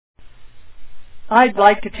I'd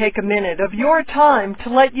like to take a minute of your time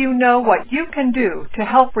to let you know what you can do to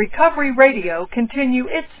help Recovery Radio continue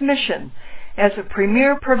its mission as a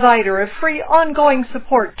premier provider of free ongoing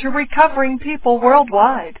support to recovering people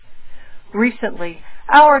worldwide. Recently,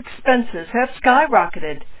 our expenses have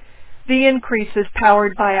skyrocketed. The increase is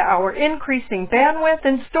powered by our increasing bandwidth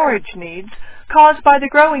and storage needs caused by the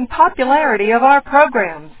growing popularity of our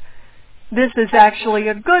programs. This is actually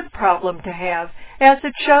a good problem to have, as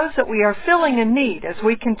it shows that we are filling a need as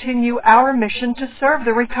we continue our mission to serve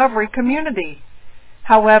the recovery community.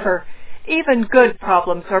 However, even good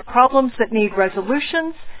problems are problems that need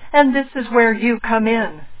resolutions, and this is where you come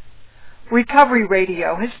in. Recovery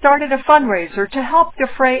Radio has started a fundraiser to help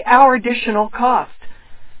defray our additional cost.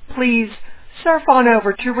 Please surf on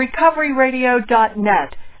over to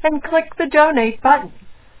recoveryradio.net and click the donate button.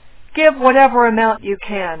 Give whatever amount you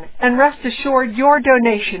can, and rest assured your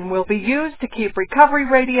donation will be used to keep Recovery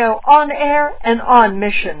Radio on air and on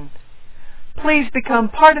mission. Please become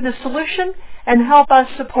part of the solution and help us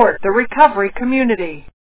support the recovery community.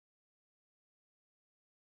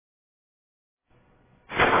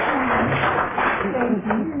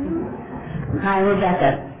 Hi,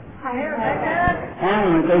 Rebecca. Hi, Rebecca.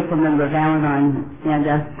 I'm a grateful member of Al-Anon, and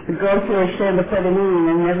the girls here shared before the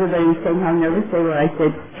meeting, and everybody was saying how nervous they were. I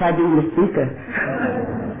said, try being the speaker.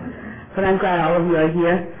 But I'm glad all of you are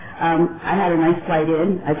here. I had a nice flight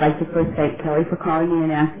in. I'd like to first thank Kelly for calling me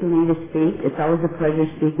and asking me to speak. It's always a pleasure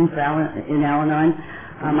speaking in Al-Anon.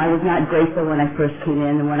 I was not grateful when I first came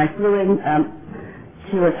in, and when I flew in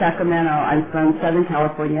to Sacramento, I'm from Southern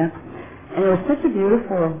California, and it was such a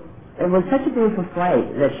beautiful flight,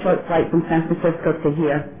 that short flight from San Francisco to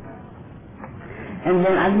here. And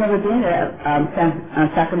then I've never been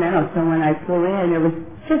to Sacramento, so when I flew in, it was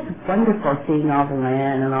just wonderful seeing all the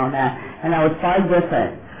land and all that. And I was far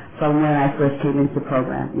different from when I first came into the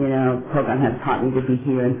program. You know, the program has taught me to be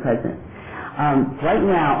here and present. Right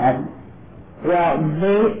now,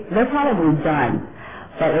 they're probably done,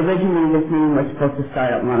 but originally this meeting was supposed to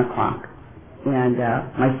start at 1 o'clock. And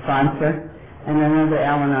my sponsor and another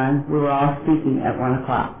Al-Anon, we were all speaking at 1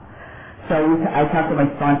 o'clock. So I talked to my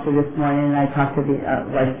sponsor this morning, and I talked to the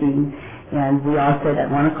Westing, and we all said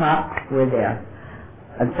at 1 o'clock, we're there.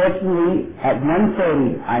 Unfortunately, at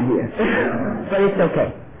 1:30, I'm here. But it's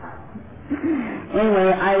okay.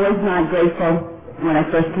 Anyway, I was not grateful when I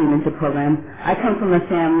first came into the program. I come from a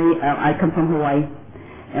family, I come from Hawaii,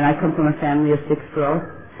 and I come from a family of 6 girls,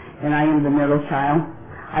 and I am the middle child.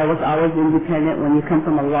 I was always independent. When you come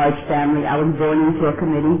from a large family, I was born into a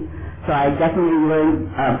committee, so I definitely learned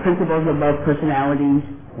principles of both personalities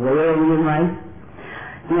way early in life.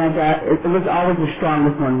 And it was always the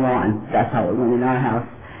strongest one won. That's how it went in our house.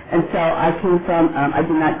 And so I came from, I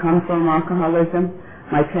did not come from alcoholism.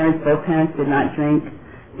 My parents, both parents, did not drink.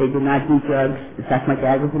 They did not do drugs. In fact, my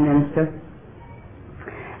dad was a minister.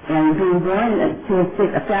 And being born to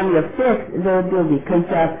a family of 6, they were guilty, because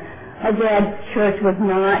my dad's church was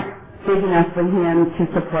not big enough for him to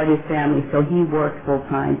support his family, so he worked full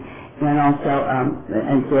time and also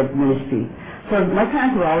and did ministry. So my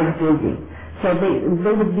parents were always busy. So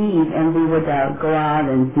they would leave and we would go out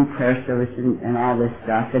and do prayer service and all this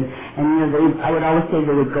stuff. And you know, I would always say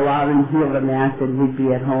they would go out and heal the mass, and we'd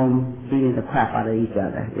be at home beating the crap out of each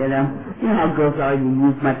other. You know how girls are. You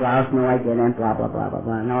use my blouse, no I didn't, blah blah blah blah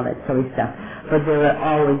blah, and all that silly stuff. But they were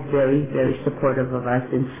always very, very supportive of us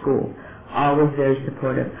in school. Always very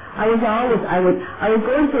supportive. I would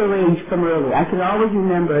go into a range from early. I can always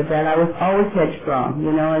remember that I was always headstrong,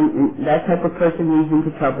 you know, and that type of person leads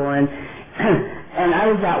into trouble. And I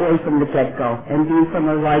was that way from the get-go. And being from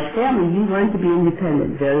a large family, you learn to be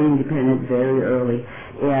independent very early.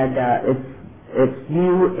 And it's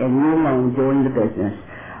you and you alone doing the business.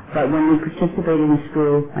 But when we participated in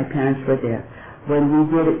school, my parents were there. When we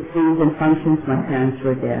did things and functions, my parents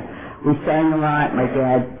were there. We sang a lot. My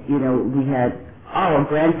dad, you know, we had a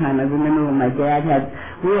grand time. I remember when my dad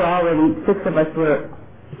we were already, 6 of us were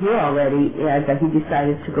here already, and he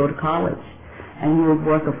decided to go to college. And he would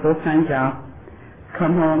work a full-time job,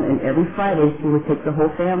 come home, and every Friday he would take the whole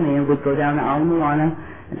family and we'd go down to Ala Moana,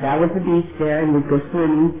 and that was the beach there, and we'd go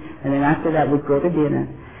swimming, and then after that we'd go to dinner.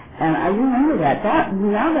 And I remember that.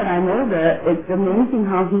 Now that I'm older, it's amazing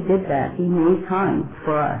how he did that. He made time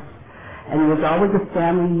for us. And it was always a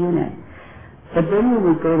family unit. But then we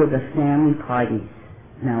would go to the family parties.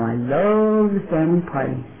 Now I love the family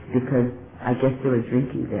parties because I guess they were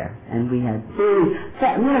drinking there, and we had food.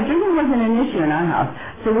 Drinking wasn't an issue in our house.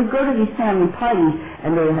 So we'd go to these family parties,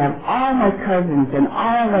 and they would have all my cousins and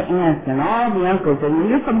all the aunts and all the uncles. And when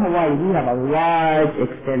you're from Hawaii, we have a large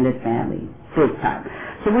extended family, big time.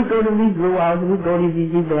 So we'd go to these luau's, and we'd go to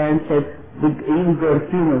these events, and We even go to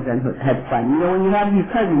funerals and had fun. You know, when you have your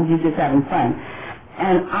cousins, you're just having fun.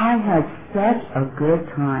 And I had such a good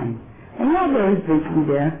time. And yeah, there was drinking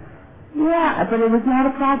there. Yeah, but it was not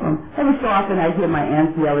a problem. Every so often I'd hear my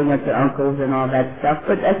aunts yelling at their uncles and all that stuff,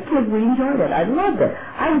 but as kids we enjoyed it. I loved it.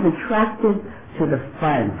 I was attracted to the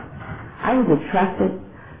fun. I was attracted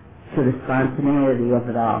to the spontaneity of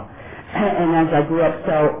it all. And as I grew up,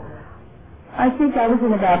 so I think I was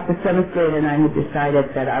in about the 7th grade and I had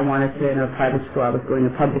decided that I wanted to enter a private school. I was going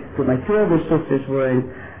to public school. My 2 older sisters were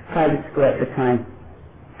in private school at the time.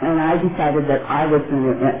 And I decided that I was going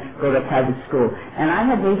to go to private school. And I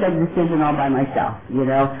had made that decision all by myself, you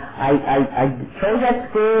know. I chose that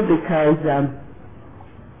school because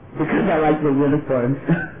I liked the uniforms.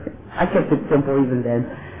 I kept it simple even then.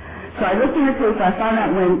 So I looked in the paper. I found out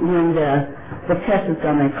when the test was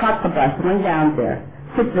coming. I caught the bus, went down there,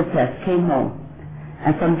 took the test, came home.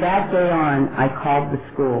 And from that day on, I called the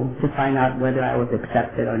school to find out whether I was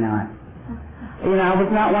accepted or not. You know, I was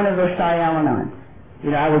not one of those shy Al-Anons. You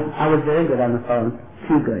know, I was very good on the phone,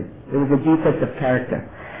 too good. It was a defect of character.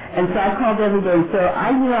 And so I called every day. So I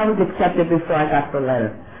knew I was accepted before I got the letter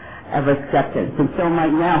of acceptance. And so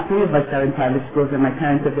now 3 of us are in private schools, and my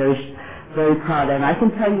parents are very, very proud. And I can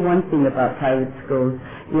tell you one thing about private schools.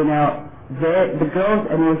 You know, the girls,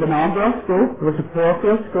 and it was an all-girls school. It was a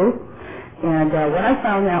parochial school. And what I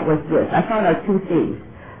found out was this. I found out 2 things.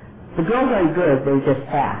 The girls aren't good, they just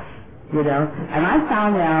pass, you know. And I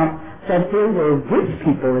found out that there were rich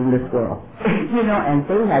people in this world, you know, and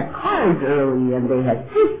they had cars early, and they had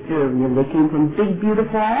gifts early, and they came from big,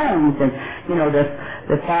 beautiful homes, and, you know,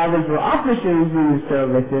 the fathers were officers in the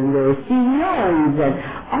service, and they were CEOs, and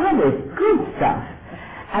all this good stuff.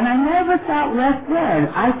 And I never thought less then.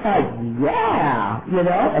 I thought, yeah, you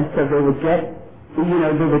know, and so they would get, you know,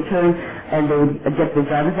 they would turn, and they would get their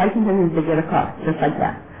driver's license, and they would get a car, just like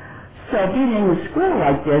that. So being in a school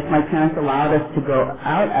like this, my parents allowed us to go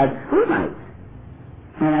out at school nights.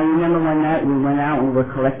 And I remember one night we went out and we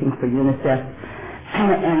were collecting for UNICEF.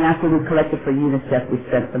 And after we collected for UNICEF, we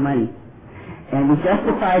spent the money. And we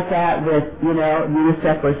justified that with, you know,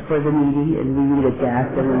 UNICEF was for the needy, and we needed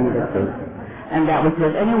gas and we needed food. And that was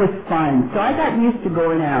it. And it was fun. So I got used to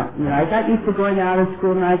going out. You know, I got used to going out on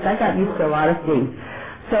school nights. I got used to a lot of things.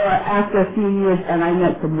 So after a few years, and I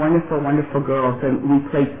met some wonderful, wonderful girls, and we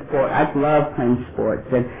played sport. I love playing sports,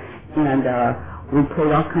 and we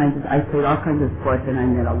played I played all kinds of sports, and I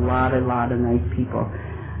met a lot of nice people.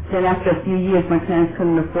 Then after a few years, my parents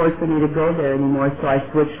couldn't afford for me to go there anymore, so I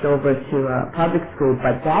switched over to public school.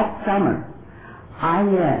 But that summer, I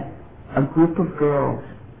met a group of girls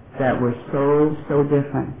that were so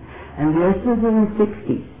different. And this was in the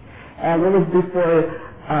 60s, and it was before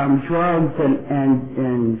drugs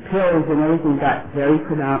and pills and everything got very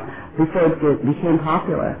pronounced, before it became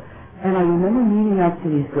popular. And I remember meeting up to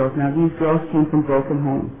these girls. Now, these girls came from broken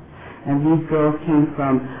homes. And these girls came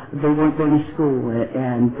from, they weren't going to school,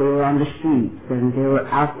 and they were on the streets, and they were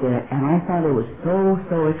out there. And I thought it was so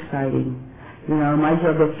exciting. You know, my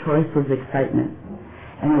drug of choice was excitement.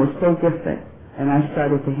 And it was so different. And I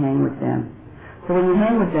started to hang with them. So when you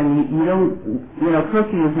hang with them, you don't, you know,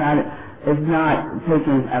 curfew is not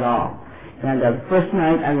taken at all. And the first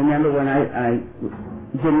night, I remember when I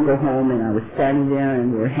didn't go home, and I was standing there,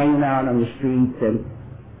 and we were hanging out on the streets, and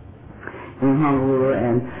in Honolulu,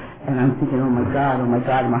 and I'm thinking, oh my God, and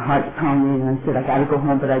my heart's pounding, and I said, I gotta go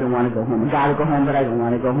home, but I don't want to go home. I gotta go home, but I don't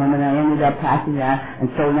want to go home, and I ended up passing that, and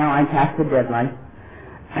so now I'm past the deadline,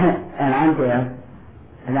 and I'm there,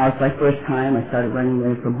 and that was my first time I started running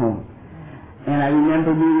away from home. And I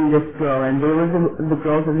remember meeting this girl, and they were the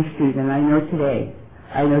girls on the street, and I know today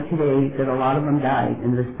that a lot of them died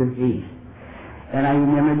in this disease. And I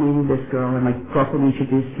remember meeting this girl, and my girlfriend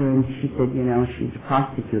introduced her, and she said, you know, she's a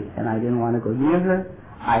prostitute, and I didn't want to go near her.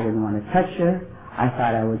 I didn't want to touch her. I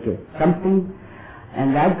thought I would get something.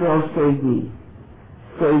 And that girl saved me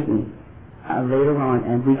later on,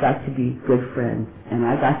 and we got to be good friends, and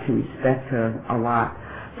I got to respect her a lot.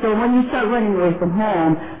 So when you start running away from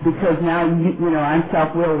home, because now, you know, I'm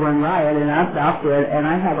self-will run riot, and I'm out there, and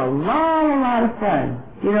I have a lot of fun.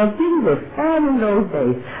 You know, things were fun in those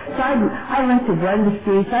days. So I learned to run the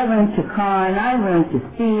streets, I learned to con, I learned to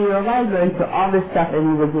steal, I learned to all this stuff, and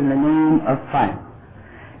it was in the name of fun.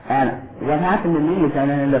 And what happened to me is I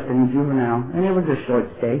ended up in juvenile, and it was a short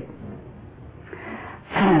stay.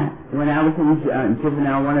 When I was in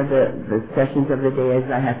juvenile, one of the sessions of the day is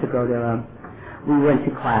I had to go to, we went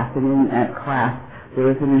to class, and in that class, there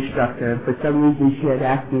was an instructor, and for some reason she had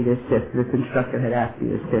asked me to assist, this instructor had asked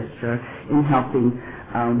me to assist her in helping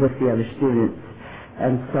with the other students.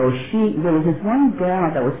 And so there was this one gal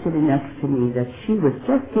that was sitting next to me that she was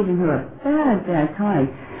just giving her a bad time.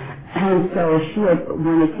 And so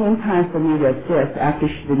when it came time for me to assist, after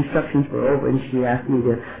the instructions were over, and she asked me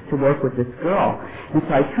to work with this girl. And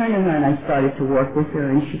so I turned to her and I started to work with her,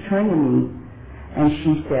 and she turned to me and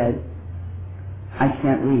she said, "I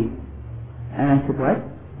can't read." And I said, "What?"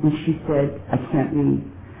 And she said, "I can't read."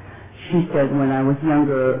 She said, "When I was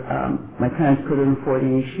younger, my parents couldn't afford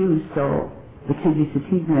any shoes, so the kids used to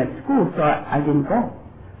tease me at school, so I didn't go.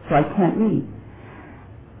 So I can't read."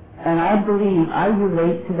 And I believe I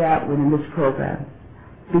relate to that within this program,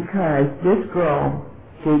 because this girl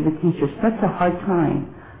gave the teacher such a hard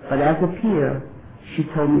time, but as a peer, she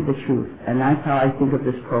told me the truth, and that's how I think of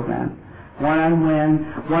this program.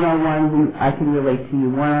 One-on-one, I can relate to you.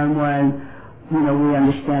 One-on-one, we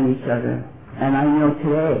understand each other. And I know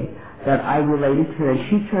today that I related to her, and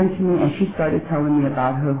she turned to me and she started telling me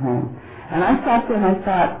about her home. And I sat there and I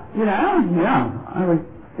thought, I was young. I was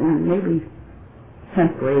maybe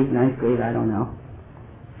 10th grade, 9th grade, I don't know.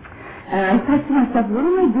 And I thought to myself, what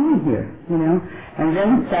am I doing here, And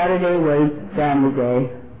then Saturday was family day,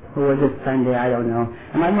 or was it Sunday, I don't know.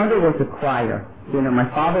 And my mother was a choir. My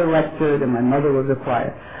father lectured and my mother was a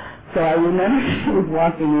choir. So I remember she was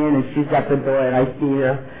walking in and she's at the door and I see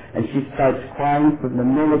her and she starts crying from the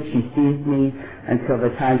minute she sees me until the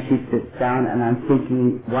time she sits down, and I'm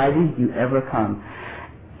thinking, why did you ever come?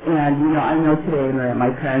 And, I know today that my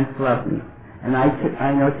parents loved me. And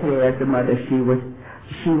I know today as a mother she was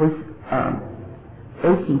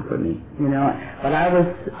aching for me, But I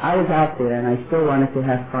was out there and I still wanted to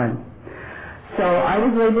have fun. So I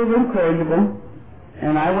was labeled incorrigible,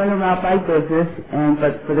 and I went about my business,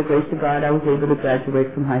 but for the grace of God, I was able to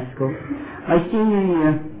graduate from high school. My senior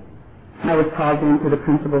year, I was called into the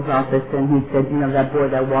principal's office, and he said, that boy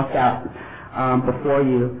that walked out before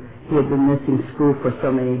you, he had been missing school for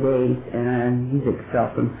so many days, and he's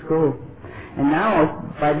expelled from school. And now,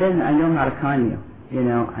 by then, I know how to con you.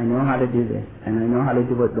 I know how to do this, and I know how to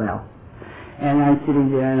do it well. And I'm sitting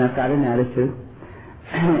there, and I've got an attitude.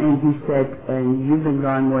 And he said, and you've been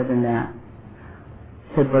gone more than that.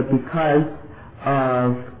 He said, but because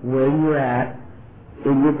of where you're at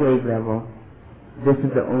in your grade level, this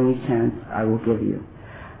is the only chance I will give you.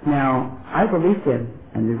 Now, I believed him,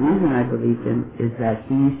 and the reason I believed him is that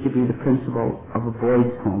he used to be the principal of a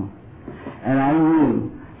boys' home. And I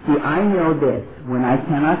knew, I know this, when I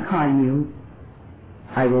cannot con you,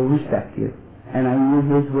 I will respect you. And I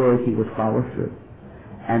knew his word, he would follow through.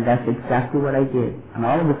 And that's exactly what I did. And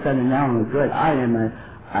all of a sudden now I'm good. I am an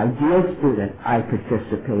ideal student. I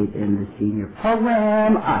participate in the senior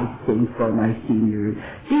program. I sing for my senior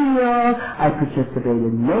deal. I participate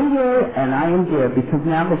in later, and I am there because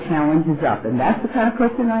now the challenge is up. And that's the kind of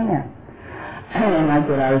person I am. And I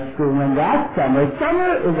get out of school, and that summer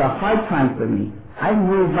is a hard time for me. I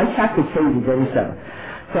moved, my chapter changes every summer.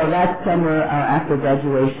 So that summer, after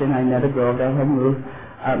graduation, I met a girl that had moved,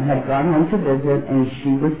 had gone home to visit, and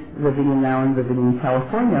she was living in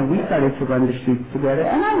California. We started to run the streets together,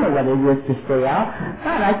 and I know what it is to stay out.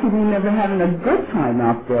 God, I can remember having a good time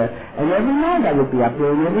out there. And every night I would be up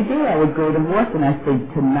there, and every day I would go to work, and I said,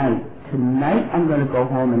 tonight I'm going to go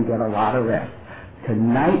home and get a lot of rest.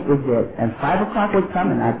 Tonight is it. And 5 o'clock would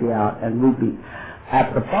come, and I'd be out, and we'd be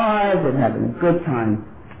at the bars and having a good time.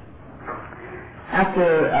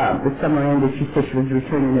 After the summer ended, she said she was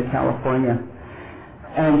returning to California.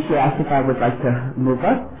 And she asked if I would like to move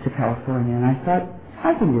up to California. And I thought,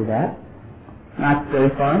 I can do that. Not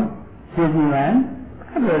very far. Disneyland.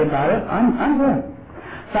 I've heard about it. I'm good.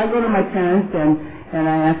 So I go to my parents and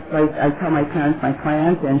I tell my parents my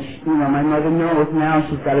plans, and my mother knows now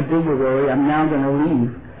she's got a bigger worry. I'm now going to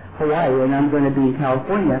leave Hawaii and I'm going to be in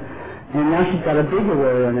California. And now she's got a bigger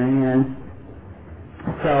worry on her hands.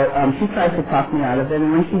 So she tries to talk me out of it,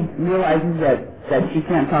 and when she realizes that she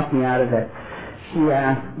can't talk me out of it, she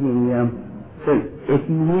asked me, if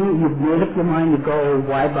you've made up your mind to go,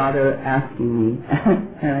 why bother asking me?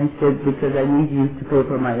 And I said, because I need you to pay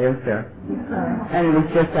for my airfare. And it was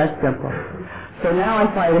just that simple. So now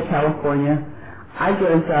I fly to California. I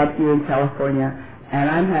get a job here in California, and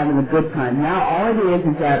I'm having a good time. Now all it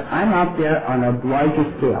is that I'm out there on a larger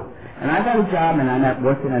scale. And I got a job, and I'm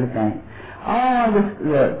working at a bank. All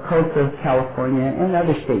the coast of California and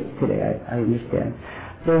other states today, I understand,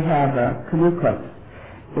 they have canoe clubs,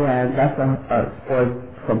 and that's a sport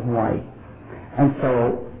from Hawaii. And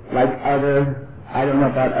so, like I don't know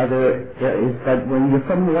about other areas, but when you're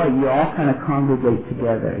from Hawaii, you all kind of congregate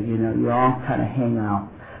together, you all kind of hang out,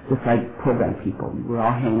 just like program people, we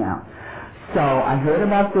all hang out. So I heard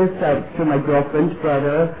about this through my girlfriend's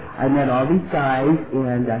brother. I met all these guys,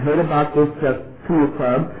 and I heard about this pool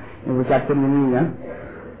club. It was at the marina.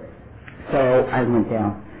 So I went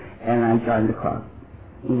down and I joined the club.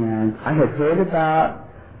 And I had heard about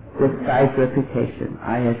this guy's reputation.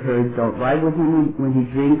 I had heard, don't ride with him when he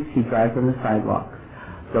drinks, he drives on the sidewalk.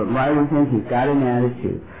 Don't ride with him, he's got an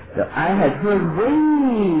attitude. So I had heard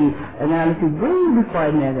an attitude way before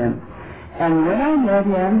I met him. And when I met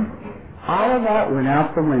him, all of that went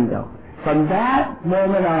out the window. From that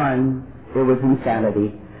moment on, it was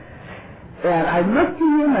insanity. And I looked at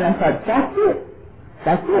him and I thought, that's it.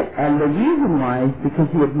 That's it. And the reason why is because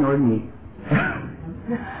he ignored me.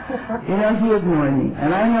 You know, he ignored me.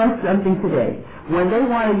 And I know something today. When they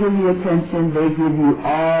want to give you attention, they give you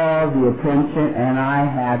all the attention, and I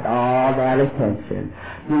had all that attention.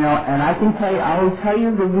 You know, and I can tell you, I will tell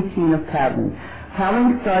you the routine of paddling.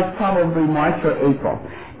 Paddling starts probably March or April.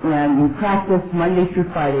 And you practice Monday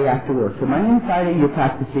through Friday after work. So Monday and Friday you're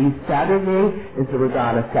practicing. Saturday is the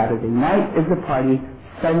regatta. Saturday night is the party.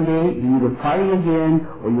 Sunday you either party again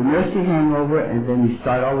or you nurse your hangover, and then you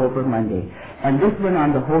start all over Monday. And this went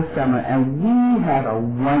on the whole summer, and we had a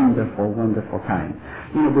wonderful, wonderful time.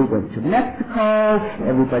 You know, we went to Mexico,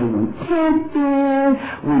 everybody went camping,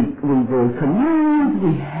 we rode canoes,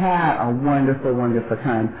 we had a wonderful, wonderful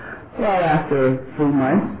time. Well, after 3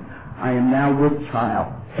 months, I am now with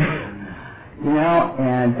child. You know,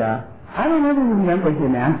 and I don't ever remember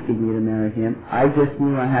him asking me to marry him. I just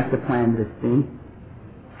knew I had to plan this thing.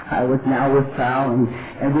 I was now with child,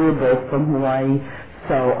 and we were both from Hawaii.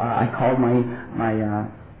 So I called my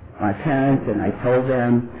parents and I told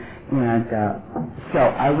them, and so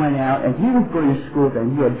I went out, and he was going to school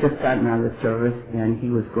then. He had just gotten out of the service, and he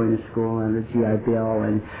was going to school on the GI Bill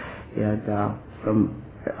and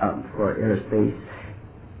for aerospace.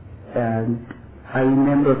 And I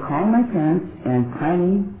remember calling my parents and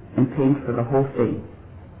planning and paying for the whole thing,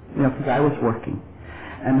 you know, because I was working.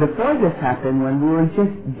 And before this happened, when we were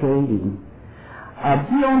just dating,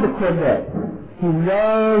 he owned a Corvette. He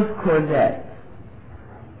loves Corvettes.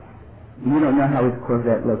 You don't know how his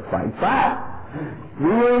Corvette looks like. But we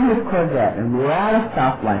were in his Corvette, and we were at a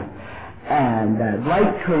stoplight. And the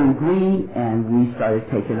light turned green, and we started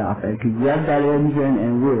taking off. And he revved that engine,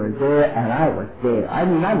 and we were there, and I was there. I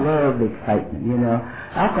mean, I love the excitement, you know.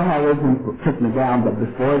 Alcoholism took me down, but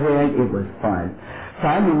before then, it was fun. So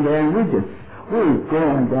I'm in there, and we were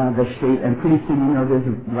going down the street, and pretty soon, you know, there's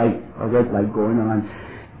a red light going on.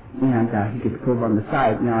 And he gets pulled on the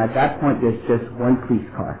side. Now, at that point, there's just one police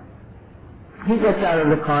car. He gets out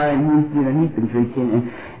of the car, and he's been drinking,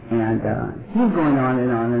 and he's going on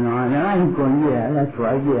and on and on, and I'm going, yeah, that's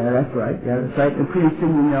right, yeah, that's right, yeah, that's right. And pretty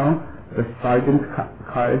soon, you know, the sergeant's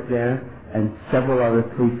car is there, and several other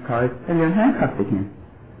police cars, and they're handcuffing him.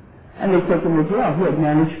 And they take him to jail. He had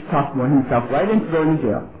managed to talk himself right into going to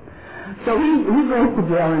jail. So he goes to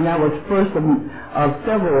jail, and that was first of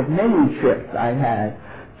many trips I had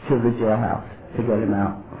to the jailhouse to get him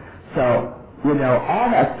out. So, you know, all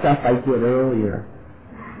that stuff I did earlier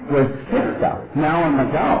was his stuff. Now I'm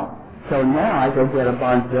adult. So now I go get a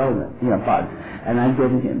bond bill, bond, and I give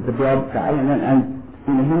him the bill guy, and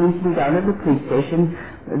he meets me down at the police station,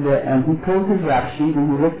 and he pulls his rap sheet,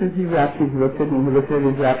 and he looks at his rap sheet, he looks at me, he looks at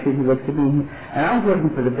his rap sheet, he looks at me, and I was working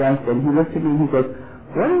for the bank, and he looks at me, and he goes,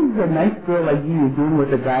 what is a nice girl like you doing with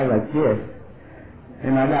a guy like this?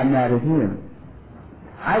 And I got mad at him.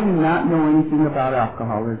 I do not know anything about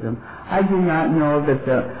alcoholism. I do not know that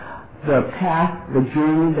the path, the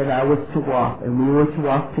journey that I was to walk, and we were to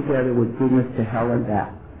walk together, would bring us to hell and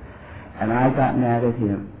back. And I got mad at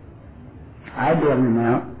him. I bailed him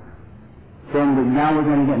out. Then now we're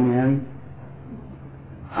going to get married.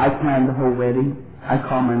 I planned the whole wedding. I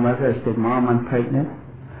called my mother. I said, Mom, I'm pregnant.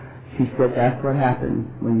 She said, that's what happens.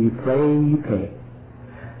 When you play, you pay.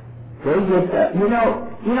 They get,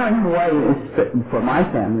 in Hawaii, for my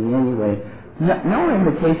family anyway, no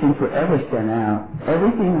invitations were ever sent out.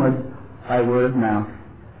 Everything was by word of mouth.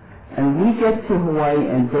 And we get to Hawaii,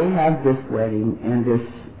 and they have this wedding, and there's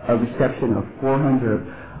a reception of 400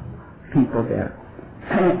 people there.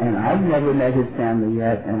 And I've never met his family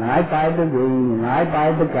yet, and I buy the ring, and I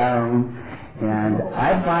buy the gown, and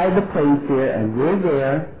I buy the plane fare, and we're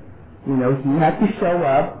there. You know, he had to show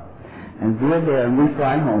up, and we're there, and we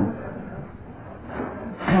fly home.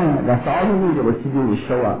 That's all he needed was to do was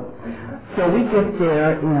show up. So we get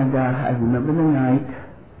there, and I remember the night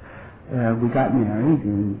we got married,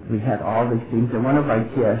 and we had all these things. And one of our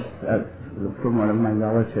guests from one of my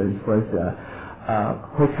relatives was a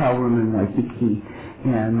hotel room in Waikiki,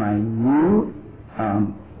 and my new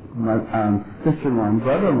sister-in-law and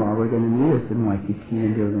brother-in-law were going to meet us in Waikiki,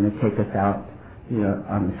 and they were going to take us out,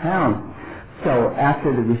 on the town. So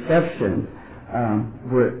after the reception,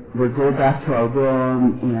 we'd go back to our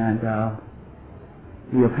room and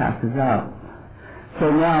Leo passes out. So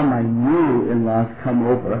now my new in-laws come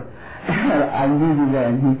over. I'm leaving there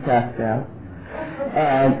and he passed out.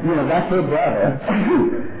 And, that's her brother.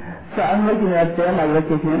 So I'm looking at them, I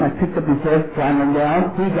looked at him, I picked up his hair, slammed him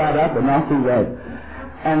down, he got up and off he went.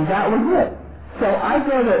 And that was it. So I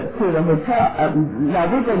go to the hotel, now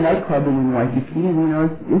we go nightclubbing in Waikiki, and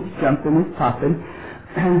it's jumping, it's popping.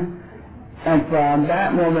 And from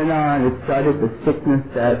that moment on, it started the sickness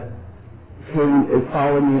that it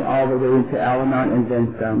followed me all the way into Al-Anon and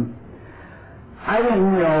then some. I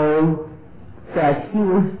didn't know that he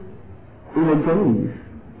was in a daze.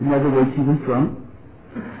 In other words, he was drunk,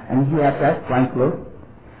 and he had that blank look.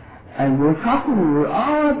 And we were talking, we were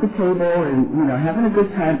all at the table and, having a good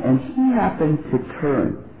time, and he happened to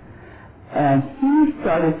turn. And he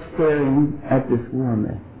started staring at this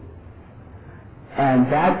woman.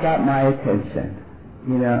 And that got my attention.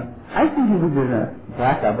 I think he was in a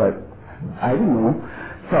blackout, but I don't know.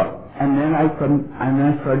 So, and then I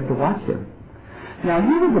started to watch him. Now,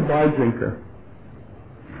 he was a bar drinker,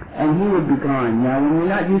 and he would be gone. Now, when you're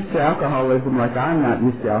not used to alcoholism, like I'm not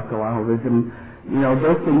used to alcoholism,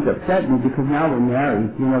 those things upset me because now we're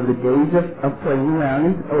married. The days of playing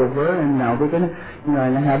around is over, and now we're going to,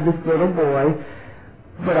 and I have this little boy,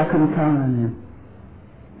 but I couldn't count on him.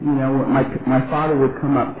 My father would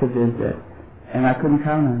come up to visit, and I couldn't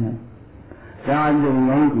count on him. Now I'm getting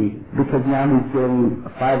angry because now he's getting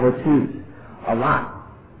 502s, a lot.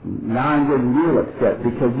 Now I'm getting real upset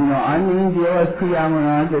because, our main deal as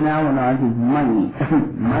pre-Al-Anons and Al-Anons is money.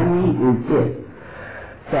 Money is it.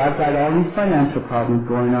 So I've got all these financial problems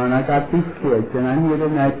going on. I got these kids, and I'm here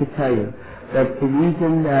tonight to tell you that the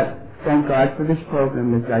reason that, thank God for this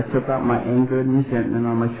program, is I took out my anger and resentment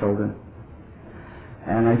on my children.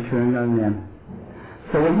 And I turned on them.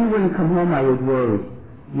 So when he wouldn't come home, I was worried.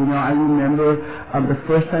 I remember the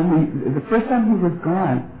first time he was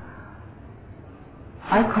gone,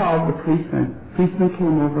 I called the policeman. The policeman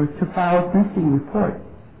came over to file a missing report.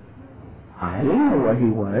 I didn't know where he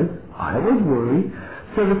was. I was worried.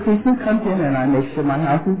 So the policeman comes in, and I make sure my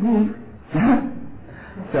house is neat.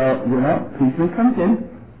 So, policeman comes in.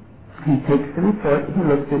 He takes the report. He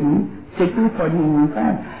looks at me, takes the report, and he moves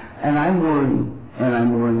on. And I'm worrying. And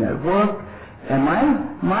I'm worrying at work. And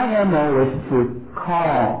my MO is to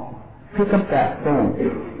call, pick up that phone,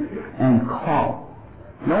 and call.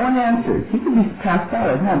 No one answers. He could be passed out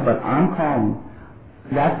at home, but I'm calling.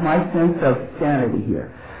 That's my sense of sanity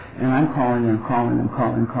here. And I'm calling and calling and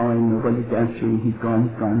calling and calling. Nobody's answering. He's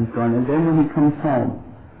gone. And then when he comes home,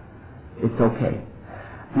 it's okay.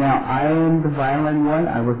 Now, I am the violent one.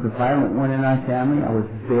 I was the violent one in our family. I was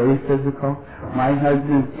very physical. My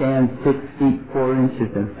husband stands 6 feet 4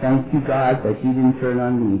 inches, and thank you, God, that he didn't turn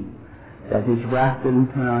on me, that his wrath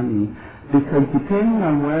didn't turn on me. Because depending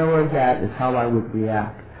on where I was at is how I would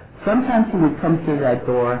react. Sometimes he would come through that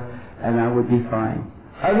door, and I would be fine.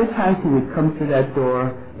 Other times he would come through that door,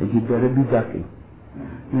 and you better be ducking.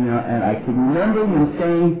 And I can remember him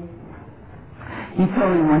saying, he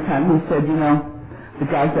told me one time, he said, the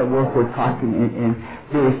guys at work were talking, and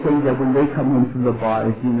they were saying that when they come in from the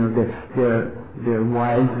bars, their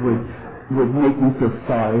wives would make me feel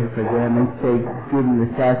sorry for them and say, give them the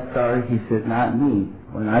sad story. He said, not me.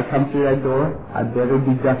 When I come through that door, I better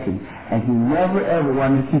be ducking. And he never ever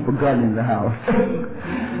wanted to keep a gun in the house.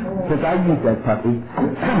 Because I need that puppy.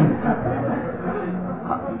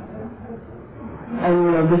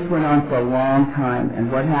 And this went on for a long time.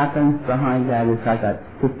 And what happens behind that is I got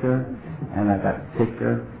sicker, and I got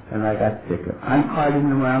sicker, and I got sicker. I'm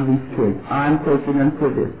carting around these kids. I'm taking them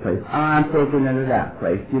to this place. I'm taking them to that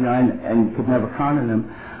place, and you could never count on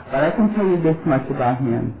them. But I can tell you this much about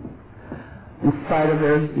him. In spite of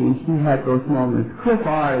everything, he had those moments. Cliff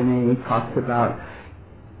R&A talks about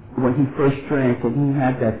when he first drank, and he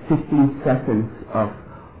had that 15 seconds of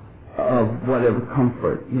whatever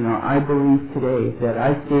comfort. I believe today that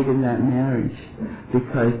I stayed in that marriage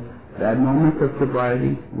because that moment of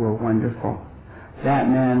sobriety were wonderful. That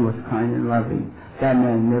man was kind and loving. That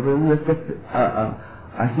man never lifted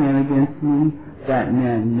a hand against me. That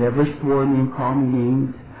man never swore me and called me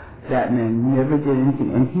names. That man never did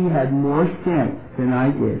anything. And he had more sense than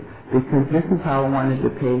I did because this is how I wanted to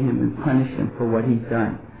pay him and punish him for what he'd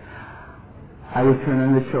done. I would turn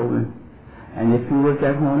on the children. And if he was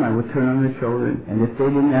at home, I would turn on the children. And if they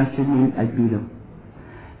didn't answer me, I'd beat them.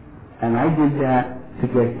 And I did that to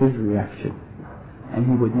get his reaction. And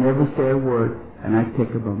he would never say a word, and I'd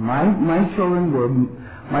take him. My children were,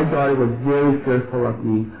 my daughter was very fearful of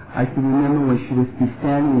me. I can remember when she would be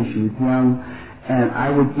standing and she was young, and I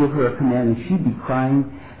would give her a command, and she'd be crying,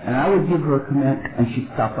 And I would give her a command, and she'd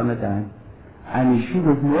stop on a dime. I mean, she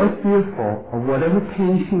was more fearful of whatever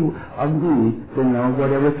pain of me than of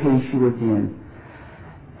whatever pain she was in.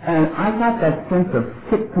 And I got that sense of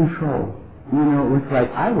sick control. You know, it was like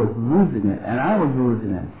I was losing it, and I was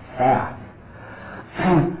losing it fast.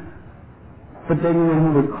 But then when he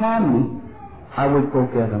would call me, I would go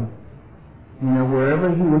get him. You know, wherever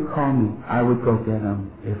he would call me, I would go get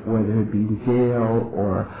him. If whether it be in jail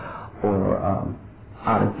or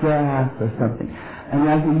out of gas or something. And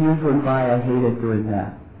as the years went by, I hated doing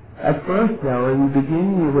that. At first, though, in the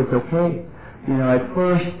beginning, it was okay. You know, at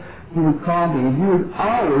first, he would call me, and he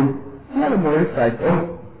had a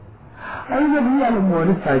motorcycle. I remember he had a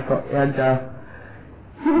motorcycle, and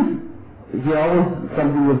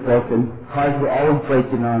something was broken. Cars were always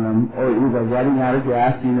breaking on him, or either running out of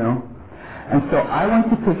gas, you know. And so I went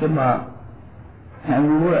to pick him up,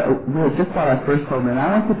 and we had just bought our first home, and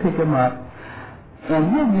I went to pick him up, and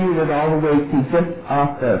he made it all the way to just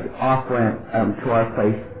off-ramp to our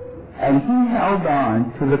place. And he held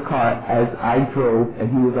on to the car as I drove, and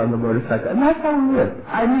he was on the motorcycle. And that's how we lived.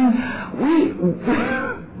 I mean,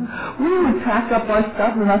 we would pack up our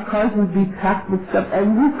stuff, and our cars would be packed with stuff,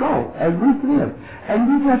 and we'd go, and we'd live, and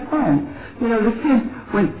we'd have fun. You know, the kids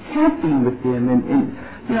went camping with him, and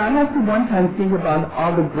you know, I have to one time think about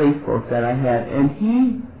all the great folk that I had, and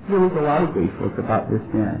there was a lot of great folk about this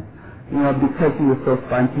man. You know, because he was so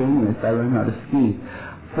spontaneous, I learned how to ski.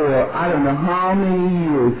 For I don't know how many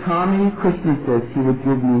years, how many Christmases he would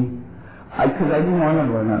give me, because I didn't want to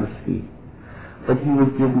learn how to ski. But he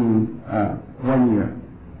would give me, 1 year,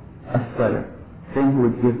 a sweater. Then he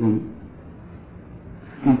would give me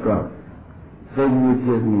ski gloves. Then he would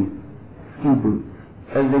give me ski boots.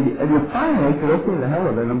 And then finally I said, okay, the hell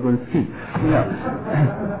of it, I'm going to ski. You know.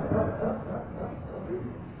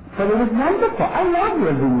 But it was wonderful. I love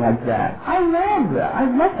living like that. I love that. I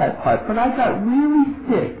love that part. But I got really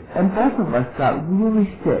sick, and both of us got really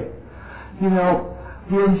sick. You know,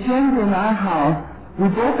 the agenda in our house, we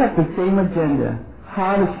both had the same agenda: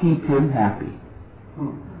 how to keep him happy.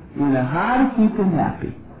 You know, how to keep him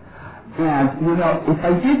happy. And, you know, if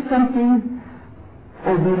I did something,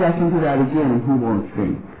 maybe I can do that again and he won't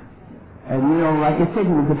drink. And, you know, like I said,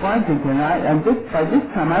 he was a bar drinker, and by this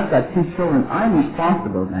time I've got 2 children. I'm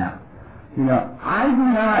responsible now. You know, I do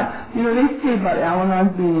not, you know, they say about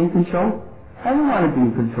Al-Anon being in control. I don't want to be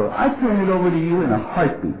in control. I turn it over to you in a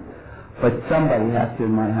heartbeat. But somebody has to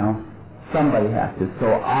in my house. Somebody has to. So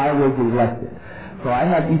I was elected. So I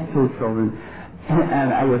had these 2 children,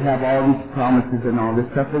 and I would have all these promises and all this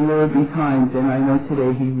stuff, and there would be times, and I know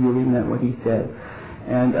today he really meant what he said.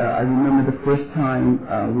 And I remember the first time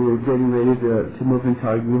we were getting ready to move into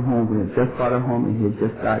our new home. We had just bought a home, and he had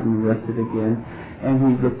just gotten arrested again. And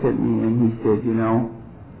he looked at me and he said, you know,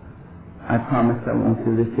 I promise I won't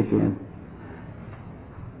do this again.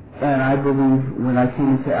 And I believe when I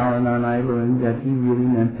came into Al-Anon, I learned that he really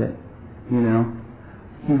meant it. You know,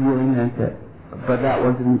 he really meant it. But that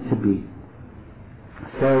wasn't to be.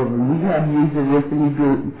 So we have years of this, and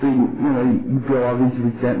you build all these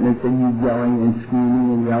resentments, and you yelling and screaming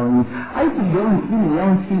and yelling. I used to yell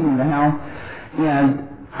and scream in the house, and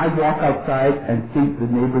I'd walk outside and think the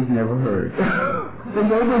neighbors never heard. The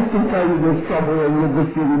neighbors can tell you there's trouble in the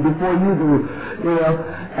city before you do, you know.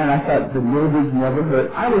 And I thought the neighbors never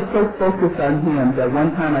heard. I was so focused on him that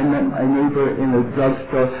one time I met my neighbor in a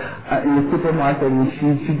drugstore, in a supermarket, and she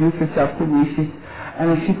introduced herself to me.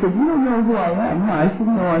 And she said, you don't know who I am, huh? I said,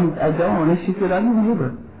 no, I don't. And she said, I'm your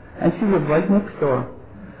neighbor. And she lived right next door.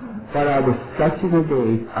 But I was such in a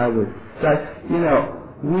daze. I was such, you know,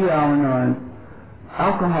 we are on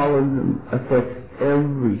alcoholism affects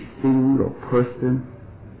every single person.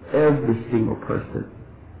 Every single person.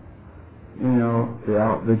 You know,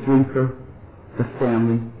 the drinker, the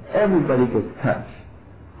family, everybody gets touched.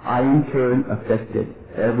 I, in turn, affected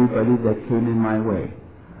everybody that came in my way.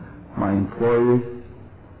 My employers,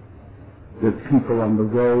 the people on the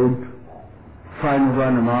road, trying to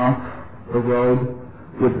run them off the road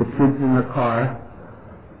with the kids in the car.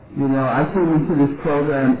 You know, I came into this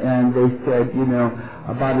program and they said, you know,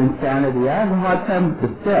 about insanity. I have a hard time with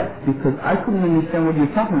the steps because I couldn't understand what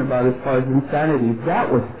you're talking about as far as insanity. That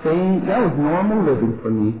was normal living for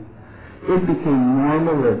me. It became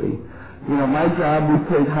normal living. You know, my job, we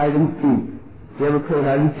played hide and seek. You ever played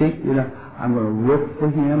hide and seek? You know, I'm going to look for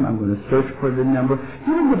him. I'm going to search for the number.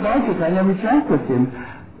 Even the budget, I never drank with him.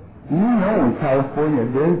 You know, in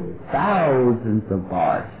California, there's thousands of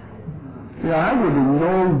bars. You know, I wouldn't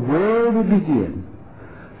know where to begin.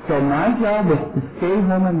 So my job was to stay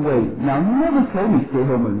home and wait. Now, he never told me stay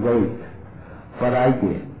home and wait, but I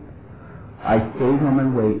did. I stayed home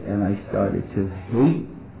and wait, and I started to hate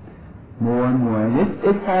more and more, and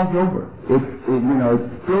it falls over. It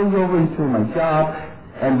spills over into my job,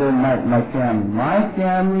 and then my family. My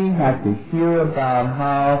family had to hear about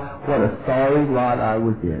what a sorry lot I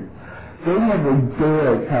was in. They never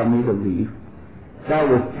dared tell me to leave. That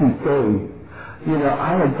was too silly.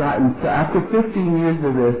 I had gotten, so after 15 years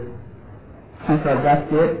of this, I thought,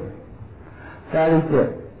 that's it. That is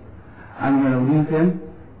it. I'm going to leave him,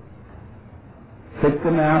 kick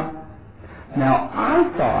him out. Now, I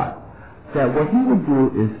thought that what he would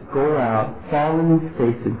do is go out, fall in his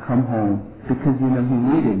face, and come home, because, he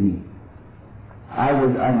needed me. I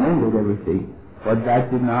mended everything, but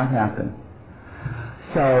that did not happen.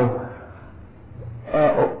 So,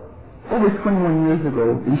 over 21 years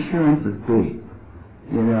ago, insurance is big.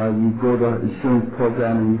 You go to an insurance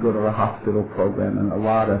program and you go to a hospital program, and a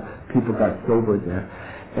lot of people got sober there.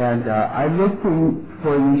 And I looked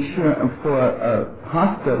for a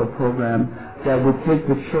hospital program that would take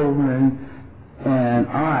the children and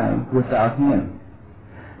I without him.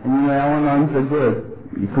 And Al-Anons are good.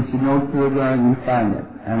 You put your nose to the ground and you find it.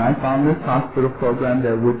 And I found this hospital program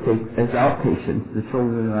that would take as outpatients the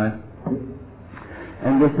children and I.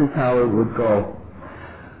 And this is how it would go.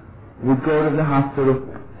 We'd go to the hospital,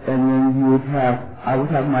 and then I would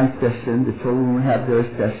have my session, the children would have their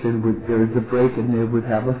session, there was a break, and they would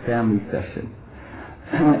have a family session.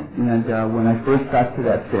 And when I first got to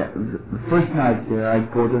the first night there, I'd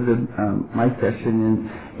go to my session,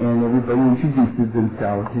 and everybody introduces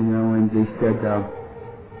themselves, and they said,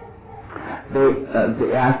 they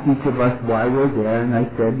asked each of us why we're there, and I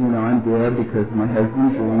said, I'm there because my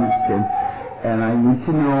husband drinks, and I need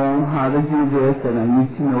to know how to do this, and I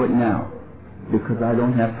need to know it now, because I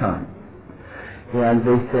don't have time. And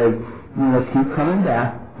they said, keep coming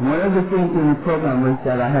back. One of the things in the program was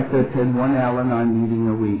that I had to attend one Al-Anon meeting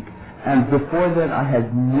a week. And before that, I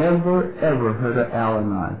had never, ever heard of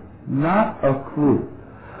Al-Anon. Not a clue.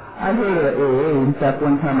 I heard of AA. In fact,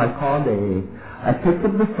 one time I called AA. I picked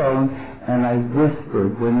up the phone, and I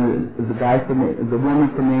whispered when the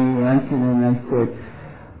woman from AA answered, and I said,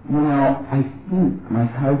 I think my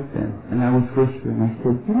husband, and I was whispering, I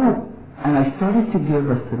said, and I started to give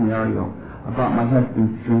a scenario about my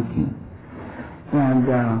husband's drinking. And,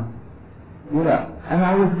 and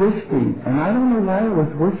I was whispering, and I don't know why I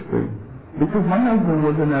was whispering, because my husband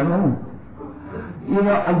wasn't at home.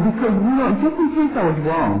 Because, just in case I was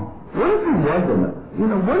wrong, what if he wasn't?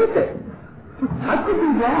 What if it? I could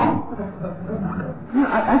be wrong.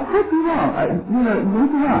 I could be wrong.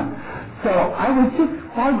 Maybe not. So I was just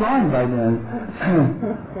far gone by then.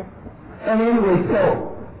 And anyway,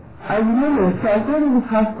 so I remember, so I go to this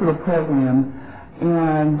hospital program,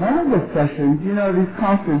 and one of the sessions, these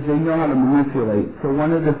counselors, they know how to manipulate. So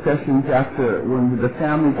one of the sessions after, when the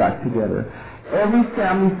family got together, every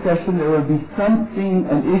family session there would be something,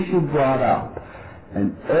 an issue brought up.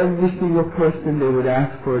 And every single person, they would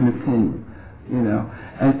ask for an opinion,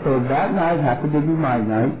 And so that night happened to be my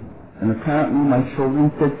night. And apparently my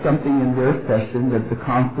children said something in their session that the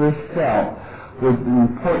counselors felt was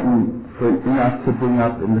important for enough to bring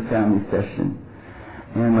up in the family session.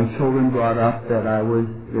 And my children brought up that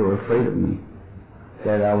they were afraid of me,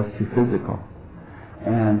 that I was too physical.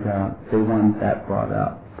 And they wanted that brought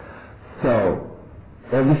up. So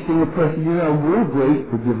every single person, we're great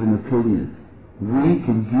for giving opinions. We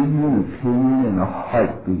can give you an opinion in a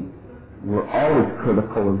heartbeat. We're always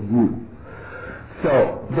critical of you.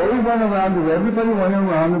 So everybody went around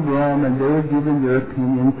the room, and they were giving their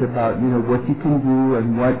opinions about, what you can do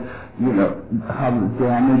and what, how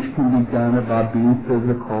damage can be done about being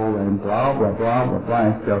physical and blah, blah, blah, blah,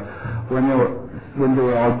 blah. And so when they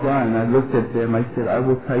were all done, I looked at them, I said, I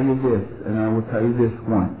will tell you this, and I will tell you this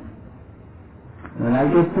once. When I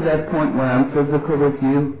get to that point where I'm physical with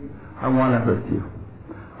you, I want to hurt you.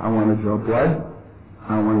 I want to draw blood.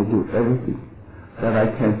 I want to do everything that I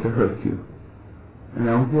can to hurt you. And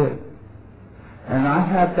that was it. And I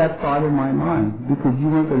had that thought in my mind, because you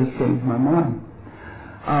weren't going to change my mind.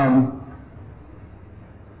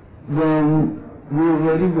 When we were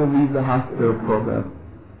ready to leave the hospital program,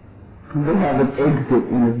 they have an exit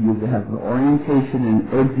interview. They have an orientation and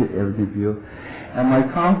exit interview. And my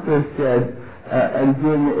counselor said, and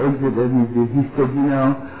during the exit interview, he said,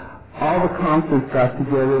 all the counselors got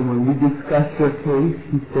together, and when we discussed your case,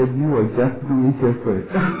 he said, you are definitely different.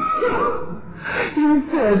 He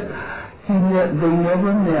said, they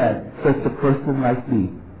never met such a person like me.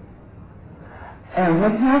 And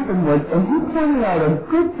what happened was, and he pointed out a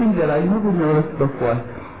good thing that I never noticed before.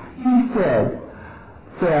 He said,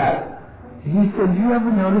 do you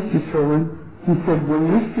ever notice your children? He said, when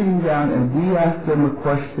you're sitting down and we ask them a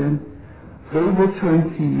question, they will turn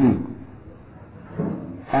to you.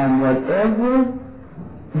 And whatever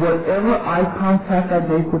eye contact I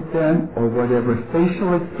make with them, or whatever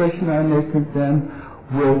facial expression I make with them,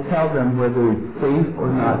 will tell them whether it's safe or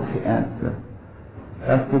not to answer.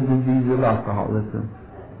 That's the disease of alcoholism.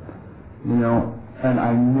 You know, and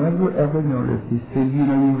I never ever noticed. He said, you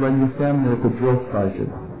know, you run your family like a drill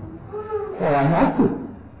sergeant. Well, I have to.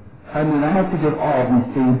 I mean, I have to get all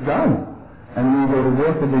these things done. And then go to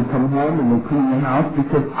work and then come home and then clean the house,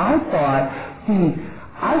 because I thought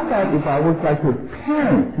if I was like his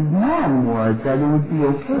parents, his mom was, that it would be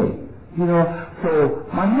okay. You know, so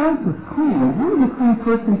my house was clean, and he was a clean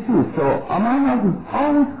person too. So my house was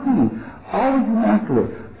always clean, always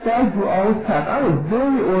immaculate. Bags were always packed. I was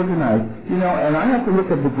very organized, you know, and I have to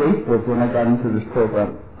look at the grace book when I got into this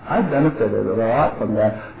program. I benefited a lot from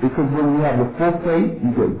that, because when you have a full plate,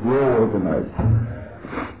 you get real organized.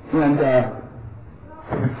 And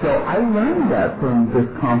so I learned that from this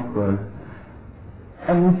counselor.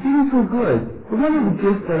 And when things were good, one of the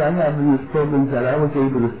gifts that I have in this program is that I was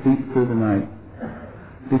able to sleep through the night,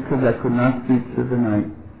 because I could not sleep through the night.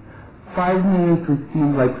 5 minutes would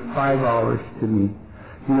seem like 5 hours to me.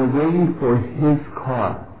 You know, waiting for his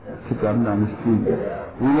car to come down the street.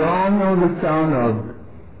 We all know the sound of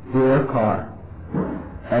their car.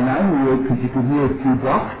 And I knew it because you could hear a few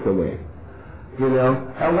blocks away. You know,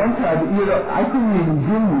 at one time, you know, I couldn't even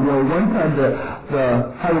hear you. You know, one time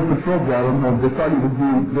the highway patrol brought him home. They thought they were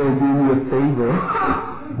doing me a favor.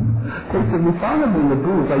 They said, we found him in the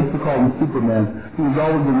booth. I used to call him Superman. He was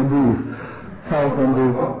always in the booth. Telephone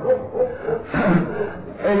booth.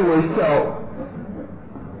 Anyway, so,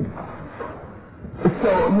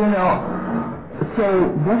 you know, so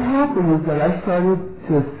what happened is that I started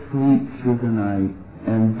to sleep through the night.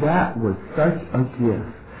 And that was such a gift.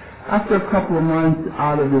 After a couple of months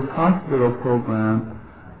out of this hospital program,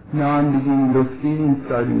 now I'm beginning, those feelings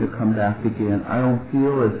starting to come back again. I don't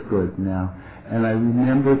feel as good now. And I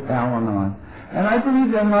remembered Al-Anon. And I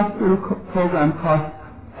believe that hospital program cost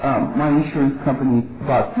my insurance company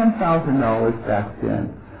about $10,000 back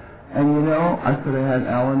then. And you know, I could have had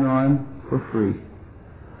Al-Anon for free.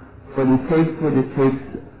 But it takes what it takes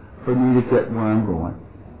for me to get where I'm going.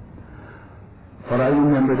 But I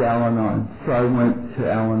remembered Al-Anon, so I went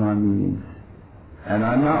to Al-Anon meetings. And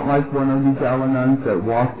I'm not like one of these Al-Anons that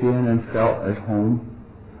walked in and felt at home.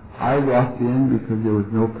 I walked in because there was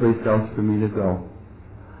no place else for me to go.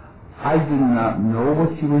 I did not know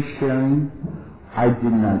what you were sharing. I did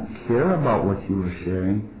not care about what you were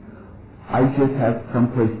sharing. I just had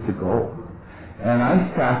someplace to go. And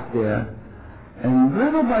I sat there, and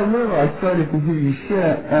little by little I started to hear you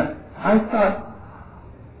share, and I thought,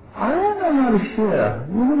 I don't know how to share.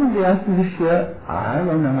 You know when they asked me to share? I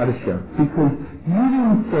don't know how to share. Because you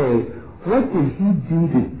didn't say, what did he do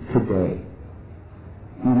today?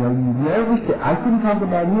 You know, you never said, I couldn't talk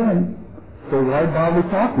about him, so why bother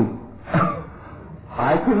talking?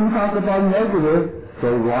 I couldn't talk about negative,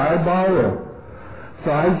 so why bother?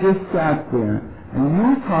 So I just sat there, and you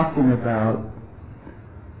were talking about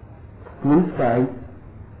blue skies,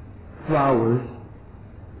 flowers,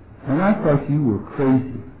 and I thought you were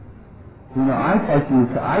crazy. You know, I thought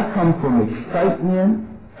I come from excitement,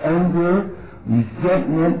 anger,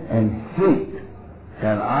 resentment, and hate.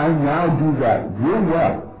 And I now do that real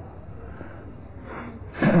well.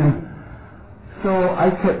 So I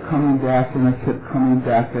kept coming back, and I kept coming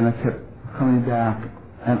back, and I kept coming back.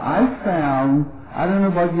 And I found, I don't know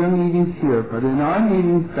about your meetings here, but in our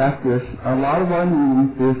meetings back there, a lot of our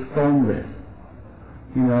meetings, there's phone lists,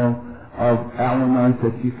 you know, of Al-Anons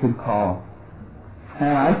that you can call.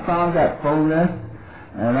 And I found that phone list,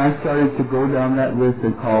 and I started to go down that list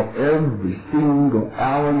and call every single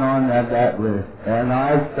Al-Anon at that list. And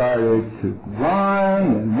I started to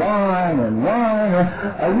whine and whine and whine.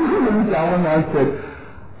 And this Al-Anon said,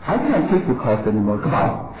 I can't take your calls anymore, come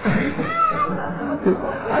on. I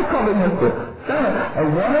called him and said, and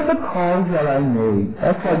one of the calls that I made,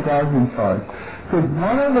 that's why God's in charge, because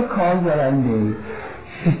one of the calls that I made,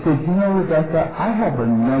 she said, you know, Rebecca, I have a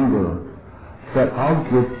number that I'll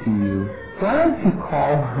give to you. Why don't you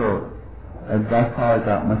call her? And that's how I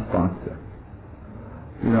got my sponsor.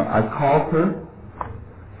 You know, I called her.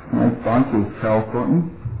 My sponsor is Carol Thornton,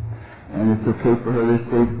 and it's okay for her to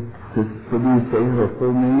say, for me to say her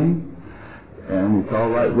full name, and it's all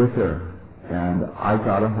right with her. And I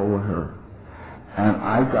got a hold of her, and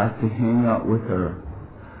I got to hang out with her.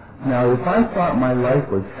 Now, if I thought my life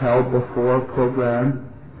was hell before a program,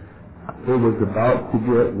 it was about to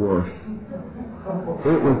get worse.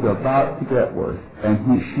 It was about to get worse,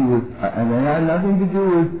 and she was, and it had nothing to do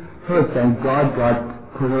with her. Thank God, God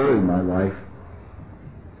put her in my life.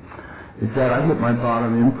 is that I hit my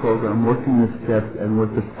bottom in program, working the steps, and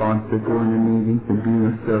with the sponsor, going to meetings and being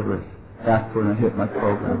of service. That's when I hit my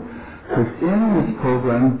program. Because in this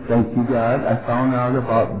program, thank you God, I found out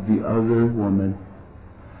about the other woman.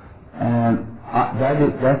 And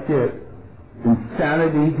that's it.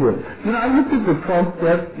 Insanity hit. You know, I looked at the 12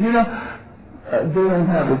 steps, you know, they don't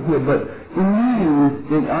have it here, but in meetings,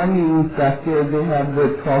 in our meetings back there, they have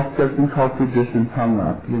the 12 steps and 12 traditions hung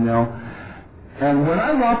up, you know. And when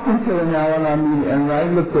I walked into an Al-Anon meeting and I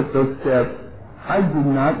looked at those steps, I did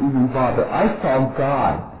not even bother. I saw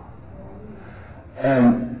God.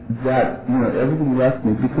 And that, you know, everything left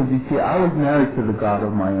me because, you see, I was married to the God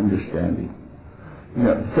of my understanding. You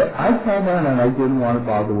know, so I saw that and I didn't want to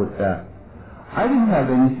bother with that. I didn't have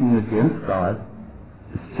anything against God.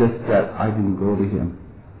 It's just that I didn't go to Him.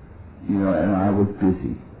 You know, and I was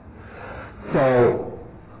busy. So,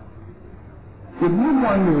 if you're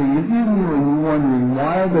wondering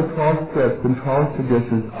why the 12 steps and 12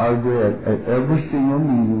 traditions are read at every single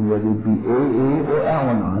meeting, whether it be AA or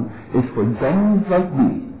Al-Anon, it's for dummies like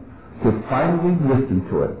me to finally listen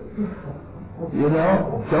to it. You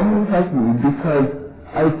know, dummies like me, because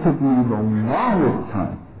it took me the longest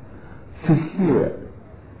time to hear it.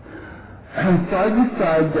 And so I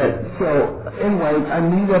decided that, anyway, I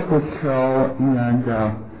meet up with Carol, and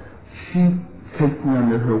she takes me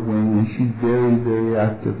under her wing, and she's very, very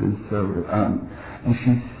active in service, and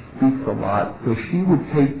she speaks a lot. So she would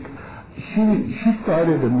she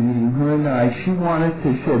started a meeting, her and I, she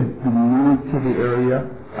had been moved to the area.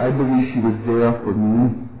 I believe she was there for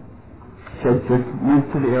me. She had just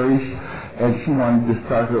moved to the area, and she wanted to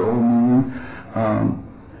start her own meeting.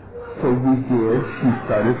 So we did. She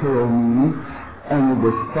started her own meeting, and it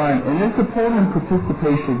was fun. And it's a podium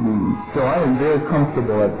participation meeting, so I am very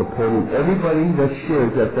comfortable at the podium. Everybody that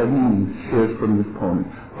shares at that meeting shares from this podium,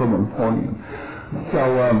 from a podium. So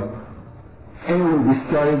anyway, we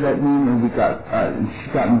started that meeting, and she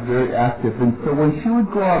got very active. And so when she would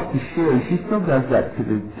go out to share, she still does that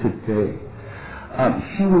today.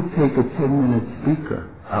 She would take a 10-minute speaker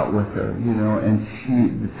out with her, you know, and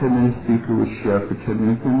the 10-minute speaker would share for 10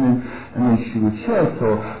 minutes, and then she would share.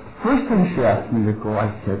 So first time she asked me to go, I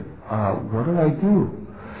said, what do I do?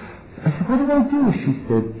 I said, what do I do? She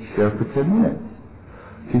said, share for 10 minutes.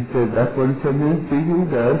 She said, that's what a 10-minute speaker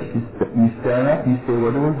does. You stand up, you say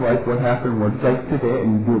what it was like, what happened, what it's like today,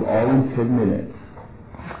 and you do it all in 10 minutes.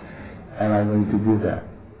 And I learned to do that,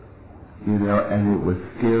 you know, and it was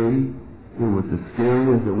scary. It was as scary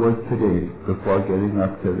as it was today before getting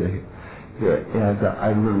up to here. And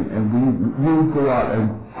I learned, and we would go out,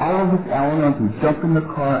 and all of us Al-Anons would jump in the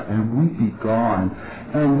car, and we'd be gone.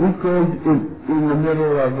 And we'd go in the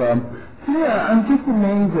middle of, I'm just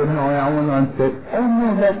amazed at how Al-Anon said, oh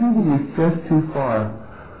no, that meeting is just too far.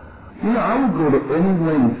 You know, I would go to any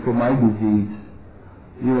length for my disease.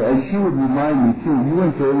 You know, and she would remind me too, you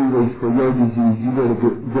went to any length for your disease, you better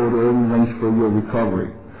go to any length for your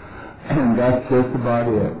recovery. And that's just about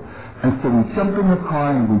it. And so we jumped in the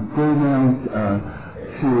car and we go down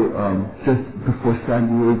to just before San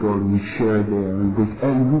Diego, and we shared there. And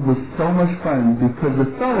it was so much fun because the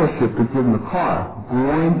fellowship is in the car,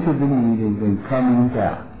 going to the meeting and coming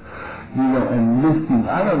back. You know, and listening.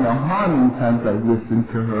 I don't know how many times I listened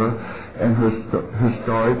to her and her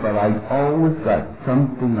story, but I always got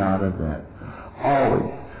something out of that.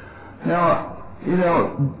 Always. Now, you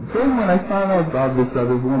know, then when I found out about this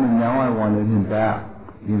other woman, now I wanted him back.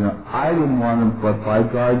 You know, I didn't want him, but by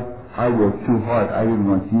God, I worked too hard. I didn't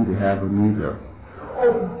want you to have him either.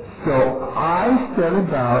 So I set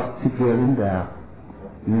about to get him back,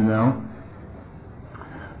 you know.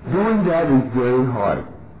 Doing that is very hard.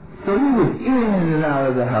 So he was in and out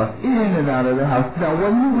of the house, in and out of the house. Now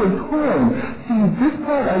when he was home, see, this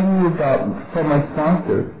part I knew about from my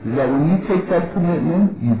sponsor, is that when you take that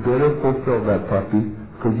commitment, you better fulfill that puppy,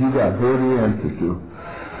 because you got her to answer to.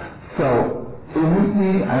 So in this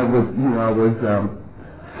meeting, I was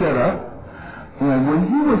set up, and when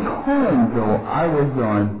he was home, though, I was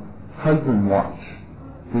on husband watch.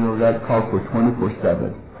 You know, that calls for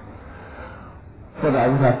 24/7. But I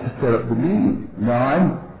would have to set up the meeting.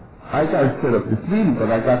 Now I got to set up this meeting, but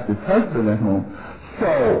I got this husband at home.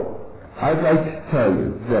 So, I'd like to tell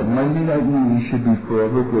you that Monday night meeting should be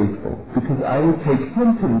forever grateful, because I would take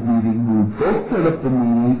him to the meeting, we would both set up the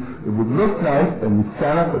meeting, it would look nice, and we'd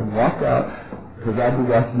stand up and walk out, because I'd be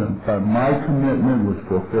watching them, but my commitment was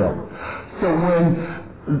fulfilled. So when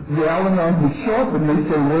the Al-Anons would show up and they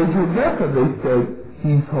say, where's Rebecca? They said,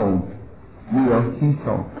 he's home. You know, he's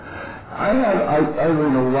home. I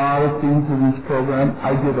learned a lot of things in this program.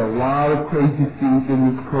 I did a lot of crazy things in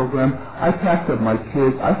this program. I packed up my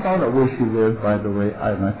kids. I found out where she lives, by the way,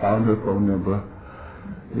 and I found her phone number.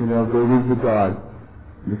 You know, there was a God,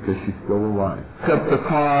 because she's still alive. Kept the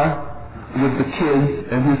car with the kids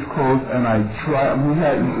and his clothes, and I drive. We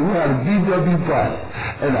had a VW bus,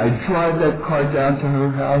 and I drive that car down to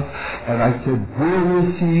her house, and I said, "Where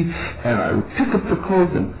is he?" And I would pick up the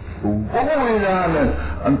clothes and roll it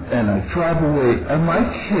on, and I drive away. And my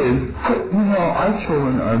kids, you know, our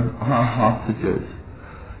children are hostages.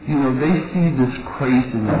 You know, they see this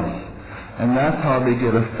craziness, and that's how they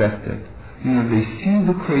get affected. You know, they see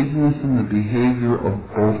the craziness in the behavior of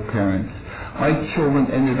both parents. My children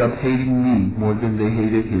ended up hating me more than they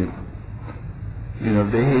hated him. You know,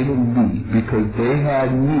 they hated me because they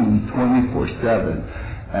had me 24/7,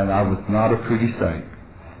 and I was not a pretty sight.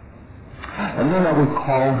 And then I would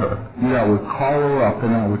call her. You know, I would call her up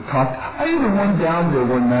and I would talk. I even went down there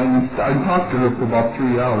one night and I talked to her for about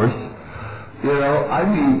 3 hours. You know, I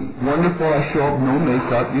mean, wonderful. I show up, no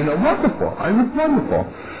makeup. You know, wonderful. I was wonderful.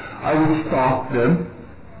 I would stalk them.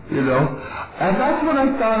 You know, and that's when I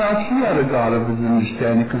found out she had a God of his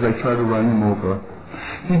understanding, because I tried to run him over.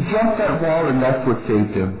 He jumped that wall, and that's what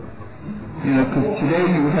saved him. You know, because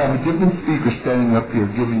today you would have a different speaker standing up here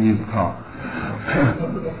giving you the talk.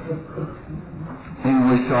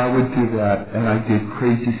 Anyway, so I would do that, and I did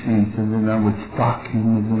crazy scenes, and then I would stalk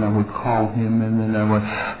him, and then I would call him, and then I would,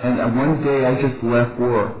 and one day I just left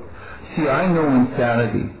work. See, I know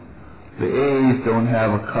insanity. The A's don't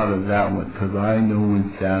have a cut of that one, because I know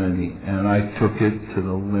insanity, and I took it to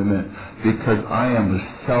the limit, because I am a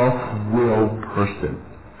self-willed person.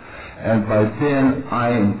 And by then, I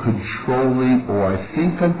am controlling, or I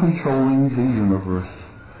think I'm controlling the universe.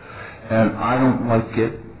 And I don't like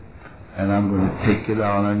it, and I'm going to take it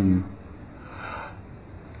out on you.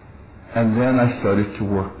 And then I started to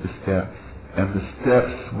work the steps, and the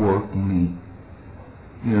steps worked me.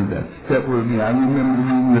 You know, that step worked me. I remember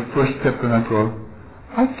reading the first step, and I go,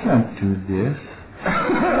 I can't do this.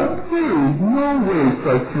 There is no way. So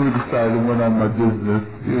I threw it aside and went on my business,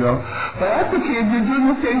 you know. But that's okay. If you're doing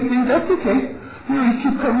the same thing, that's okay. You know, you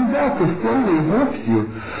keep coming back, because slowly it works you.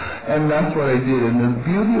 And that's what I did. And the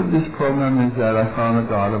beauty of this program is that I found a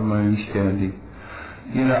God of my understanding.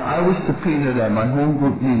 You know, I was subpoenaed at my home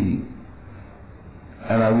group meeting.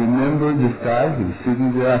 And I remember this guy, he was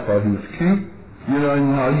sitting there, I thought he was cute. You know,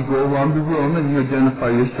 and how you go around the room and you identify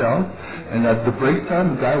yourself. And at the break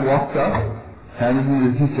time, the guy walked up, handed me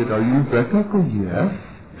this, he said, "Are you Rebecca?" I go, "Yes."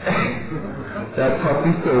 That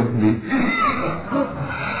puppy served me.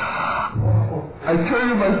 I turned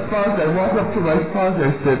to my spouse, I walked up to my spouse,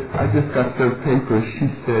 I said, "I just got their papers." She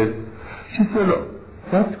said, "Oh,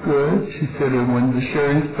 that's good." She said, "And when the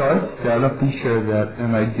sharing starts, stand up and share that."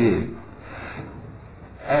 And I did.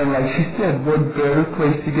 And like she said, what better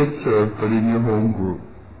place to get served but in your home group?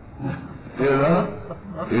 You know?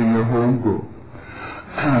 In your home group.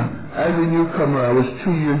 As a newcomer, I was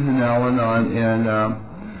 2 years in Al-Anon, and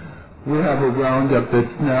we have a roundup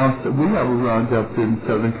that's now, we have a roundup in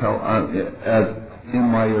Southern California, in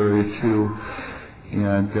my area too.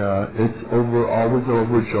 And it's always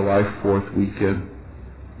over July 4th weekend.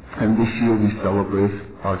 And this year we celebrate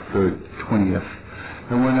our 20th.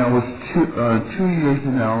 And when I was 2 years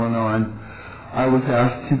in Al-Anon, I was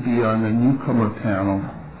asked to be on the newcomer panel.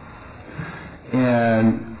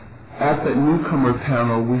 And at that newcomer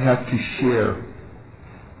panel, we had to share.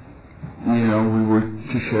 You know, we were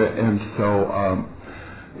to share. And so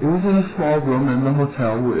it was in a small room in the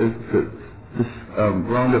hotel. This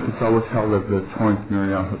roundup is always held at the Torrance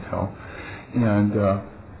Marriott Hotel. And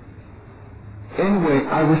anyway,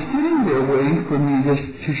 I was sitting there waiting for me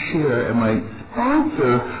to share, and my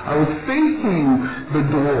sponsor, I was facing the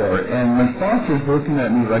door, and my sponsor was looking at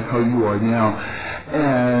me like how you are now.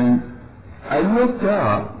 And I looked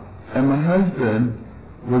up, and my husband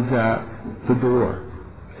was at the door.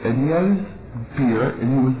 And he had his beer, and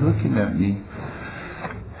he was looking at me.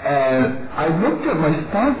 And I looked at my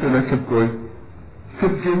sponsor, and I kept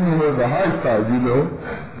giving her the high five, you know.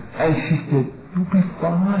 And she said, "You'll be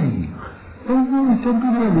fine. Don't worry, don't be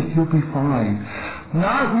nervous, you'll be fine."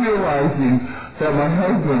 Not realizing that my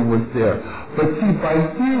husband was there. But see, by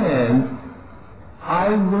then, I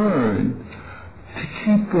learned to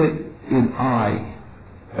keep it in I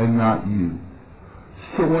and not you.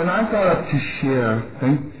 So when I got up to share,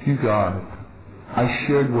 thank you God, I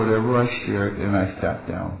shared whatever I shared, and I sat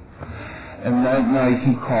down. And that night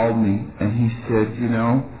he called me and he said, "You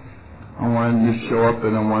know, I wanted you to show up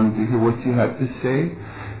and I wanted to hear what you had to say."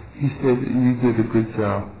 He said, "You did a good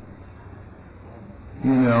job.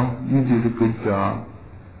 You know, you did a good job."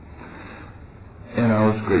 And I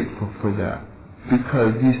was grateful for that.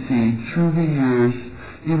 Because, you see, through the years,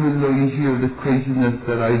 even though you hear the craziness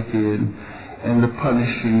that I did and the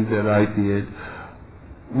punishing that I did,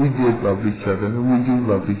 we did love each other, and we do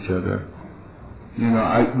love each other. You know,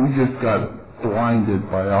 we just got blinded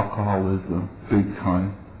by alcoholism big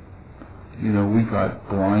time. You know, we got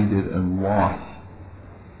blinded and lost.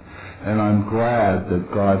 And I'm glad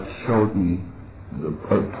that God showed me the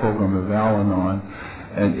program of Al-Anon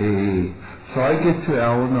and AA. So I get to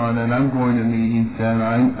Al-Anon and I'm going to meetings and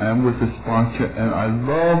I'm with the sponsor, and I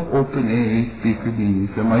love open AA speaker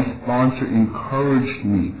meetings, and my sponsor encouraged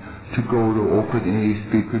me to go to open AA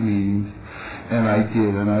speaker meetings, and I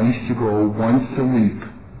did, and I used to go once a week,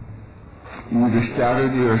 either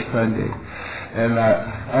Saturday or Sunday. And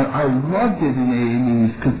I loved it in AA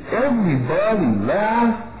meetings because everybody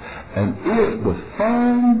laughed and it was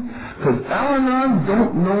fun. Because Al-Anon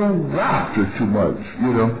don't know laughter too much.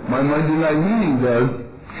 You know, my Monday night meeting does.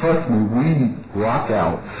 Trust me, we rock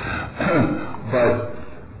out. But,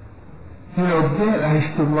 you know, then I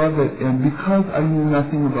used to love it. And because I knew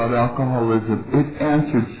nothing about alcoholism, it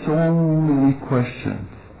answered so many questions.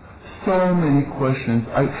 So many questions.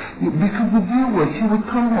 Because the deal was, he would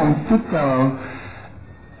come home, sit down,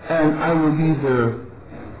 and I would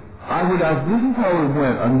ask, this is how it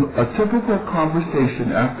went, a typical conversation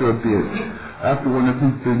after a binge, after one of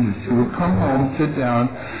his binges. He would come home, sit down,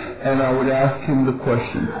 and I would ask him the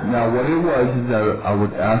questions. Now what it was is that I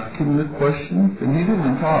would ask him the questions, and he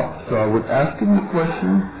didn't talk, so I would ask him the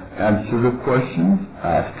questions, answer the questions,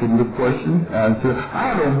 ask him the questions, answer.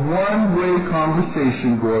 I had a one-way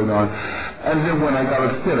conversation going on, and then when I got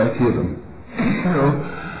upset, I'd hit him. You know,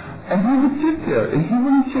 and he would sit there, and he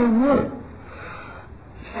wouldn't say a word.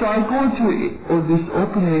 So I go to this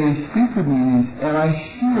open AA speaker meetings, and I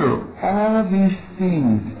hear all these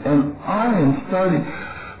things, and I am starting.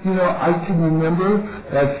 You know, I can remember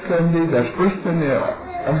that Sunday, that first Sunday,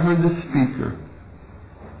 I heard the speaker.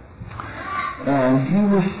 And he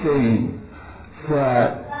was saying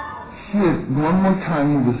that one more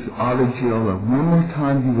time he was out of jail, and one more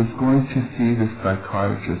time he was going to see the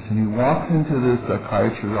psychiatrist. And he walks into the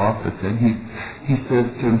psychiatrist's office, and he says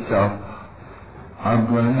to himself,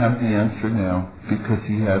 I'm going to have the answer now, because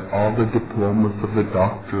he had all the diplomas of the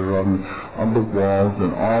doctor on the walls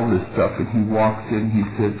and all this stuff. And he walks in, he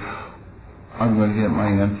said, I'm going to get my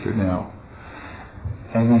answer now.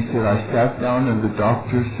 And he said, I sat down and the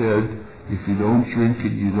doctor said, if you don't drink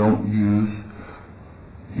and you don't use,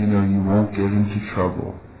 you know, you won't get into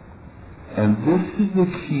trouble. And this is the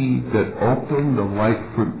key that opened the light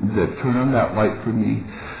that turned on that light for me.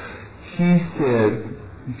 He said,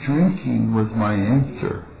 drinking was my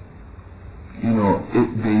answer. You know,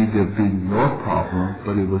 it may have been your problem,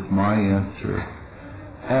 but it was my answer.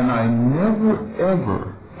 And I never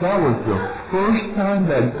ever, that was the first time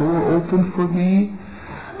that door opened for me,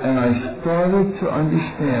 and I started to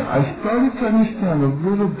understand. I started to understand a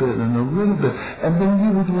little bit, and then he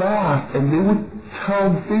would laugh, and they would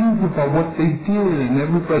tell things about what they did, and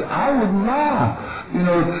everybody, I would laugh. You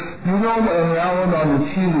know, and Al-Anon is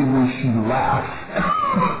healing when she laughs.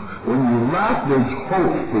 When you laugh, there's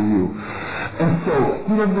hope for you. And so,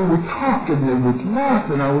 you know, they would talk and they would laugh,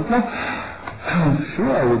 and I would laugh. I'm sure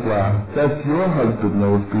I would laugh. That's your husband that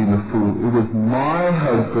was being a fool. It was my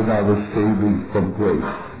husband I was saving from grace.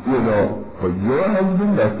 You know, but your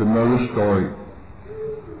husband, that's another story.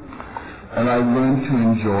 And I learned to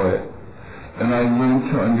enjoy it. And I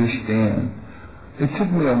learned to understand. It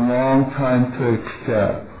took me a long time to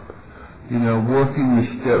accept. You know, working the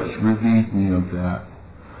steps relieved me of that.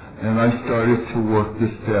 And I started to work the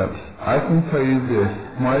steps. I can tell you this,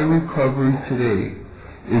 my recovery today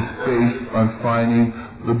is based on finding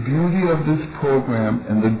the beauty of this program,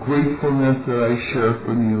 and the gratefulness that I share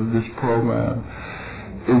from you of this program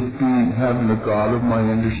is having a God of my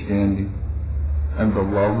understanding and the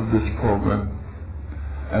love of this program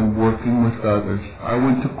and working with others. I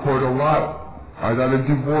went to court a lot. I got a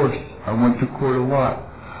divorce. I went to court a lot.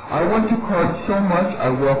 I went to court so much I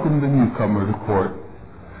welcomed the newcomer to court.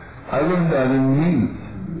 I learned that in meetings.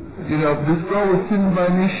 You know, this girl was sitting by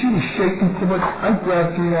me, she was shaking so much. I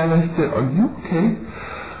grabbed her and I said, are you okay?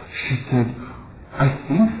 She said, I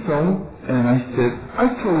think so. And I said, I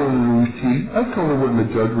told her the routine. I told her when the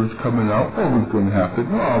judge was coming out, what was going to happen,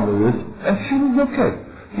 all of this. And she was okay.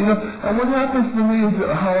 You know, and what happens to me is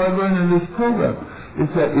how I learned in this program is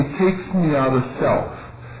that it takes me out of self.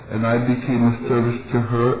 And I became a service to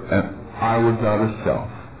her, and I was out of self.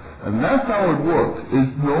 And that's how it works.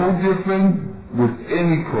 It's no different with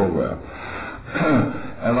any program.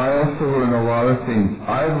 And I also learned a lot of things.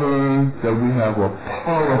 I learned that we have a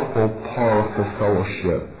powerful, powerful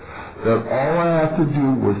fellowship. that all I had to do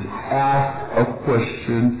was ask a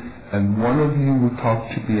question, and one of you would talk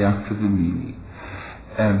to me after the meeting.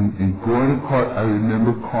 And in going to court, I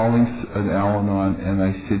remember calling an Al-Anon, and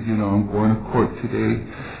I said, I'm going to court today,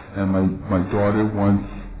 and my daughter wants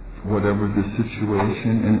whatever the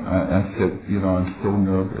situation, and I said, I'm so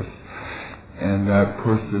nervous. And that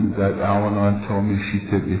person, that Al-Anon told me, she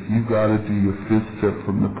said, if you got to do your fifth step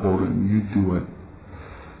from the podium, you do it.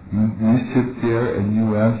 You sit there and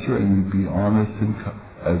you answer, and you be honest, and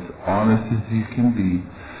as honest as you can be.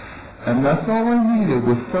 And that's all I needed,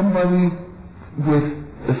 was somebody with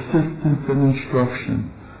assistance and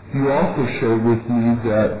instruction. You also shared with me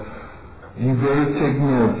that you better take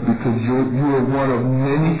notes because you are one of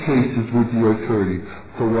many cases with your attorney.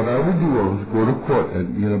 So what I would do, I would go to court,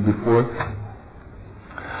 and before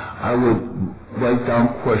I would write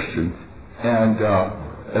down questions, and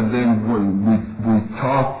then when we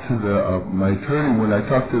talked to my attorney, when I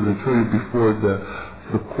talked to the attorney before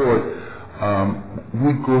the court,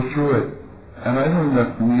 we'd go through it, and I learned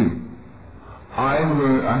that from you. I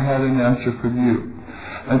had an answer from you,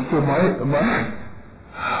 and so my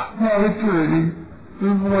attorney,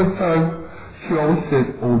 this one time, she always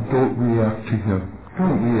said, "Oh, don't react to him.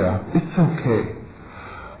 Don't react. It's okay."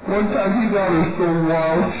 One time he got her so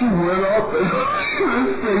wild, she went up and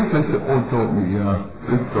his face. I said, "Oh, don't react.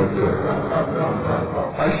 It's okay."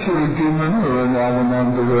 I should have given her an Al-Anon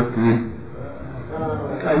directory.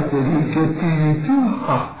 I said, "He get to you too."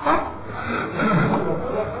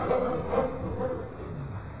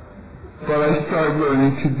 But I started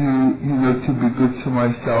learning to do, to be good to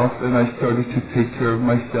myself, and I started to take care of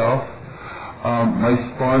myself. My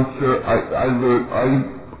sponsor, I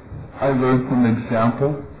learned from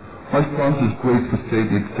example. My sponsor is great for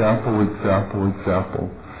saying example.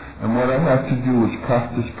 And what I had to do was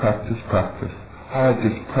practice. I had to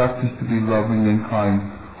practice to be loving and kind.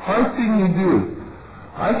 Hard thing to do.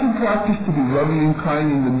 I can practice to be loving and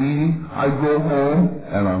kind in the meeting. I go home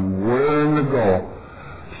and I'm raring to go.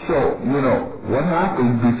 So, what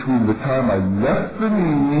happened between the time I left the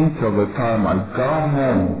meeting till the time I got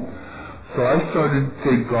home? So I started to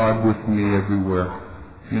take God with me everywhere,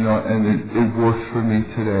 and it works for me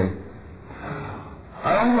today.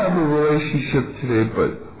 I don't have a relationship today,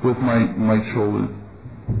 but with my children,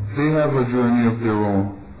 they have a journey of their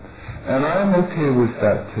own. And I'm okay with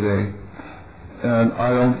that today. And I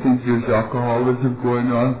don't think there's alcoholism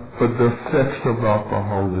going on, but the effects of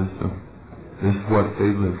alcoholism is what they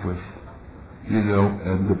live with,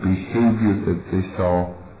 and the behavior that they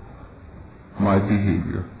saw, my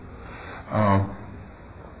behavior.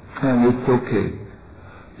 And it's okay,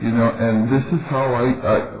 and this is how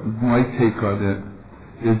my take on it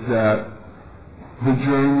is that the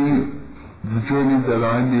journey that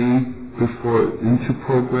I made before into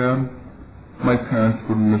program, my parents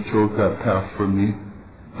wouldn't have chose that path for me,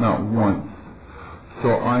 not once. So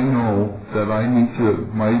I know that I need to,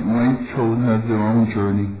 my children have their own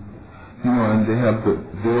journey, and they have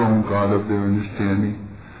their own God of their understanding.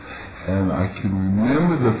 And I can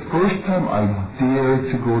remember the first time I dared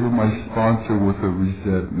to go to my sponsor with a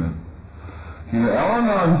resentment.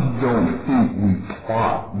 Al-Anons don't think we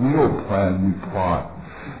plot. We don't plan, we plot.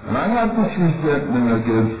 And I had this resentment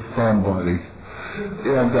against somebody.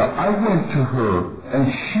 And I went to her, and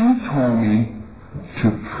she told me to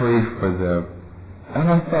pray for them. And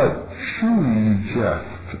I thought, surely you jest.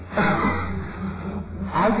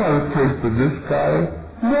 I gotta pray for this guy?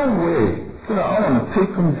 No way. I want to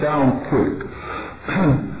take him down quick.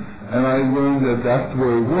 And I learned that that's the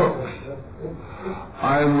way it works.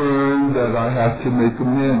 I learned that I have to make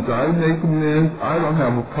amends. I make amends. I don't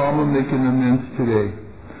have a problem making amends today.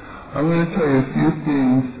 I'm going to tell you a few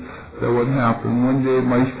things that would happen. One day,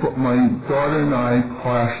 my daughter and I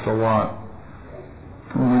clashed a lot.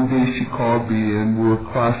 One day she called me and we were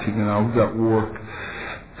clashing and I was at work.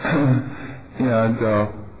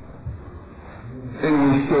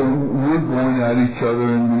 Anyway, so we're going at each other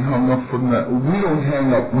and we hung up from that. We don't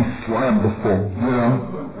hang up, we slam the phone,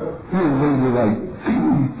 We were like,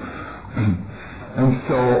 and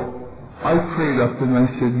so I prayed up and I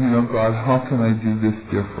said, God, how can I do this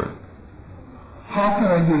different? How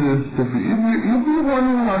can I do this different? If you're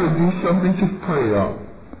wondering how to do something, just pray up,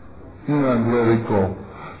 and let it go.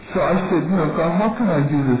 So I said, God, how can I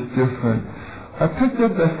do this different? I picked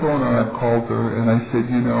up that phone and I called her and I said,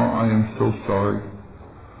 I am so sorry.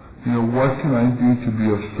 What can I do to be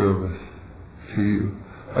of service to you?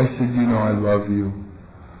 I said, I love you.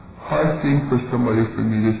 Hard thing for somebody for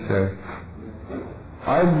me to say.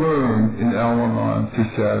 I learned in Al-Anon to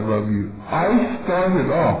say I love you. I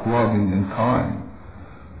started off loving and kind,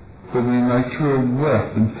 but then I turned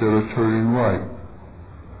left instead of turning right.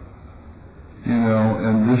 you know,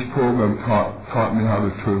 and this program taught me how to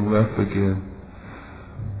turn left again.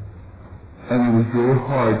 And it was very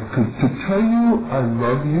hard, because to tell you I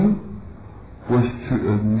love you was to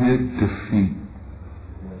admit defeat.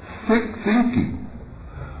 Sick thinking.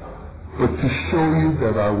 But to show you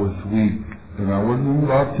that I was weak, and I wasn't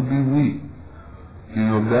allowed to be weak. You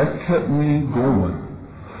know, that kept me going.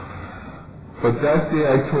 But that day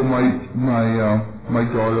I told my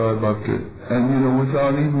daughter I loved her. And you know,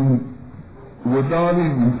 without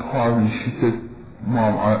even pausing, she said,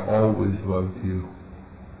 Mom, I always loved you.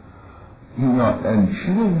 You know, and she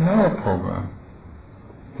didn't have a program.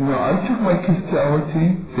 You know, I took my kids to LRT.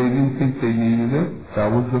 They didn't think they needed it.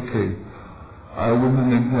 That was okay. I was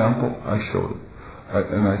an example. I showed it.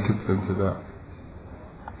 And I consented that.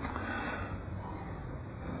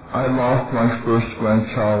 I lost my first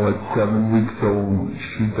grandchild at 7 weeks old.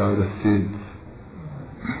 She died of SIDS.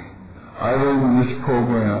 I learned in this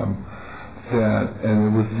program that, and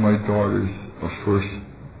it was my daughter's first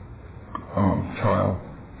child.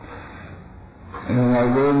 And I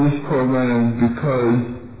learned this program because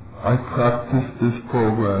I practiced this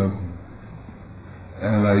program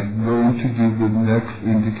and I learned to do the next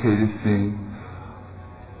indicated thing.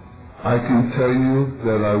 I can tell you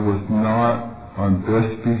that I was not on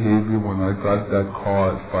best behavior when I got that call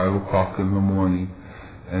at 5 o'clock in the morning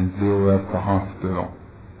and they were at the hospital.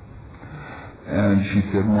 And she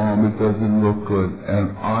said, Mom, it doesn't look good.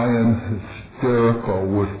 And I am hysterical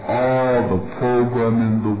with all the program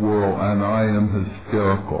in the world, and I am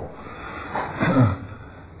hysterical.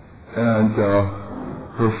 And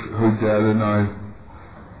her dad and I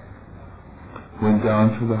went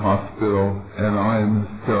down to the hospital, and I am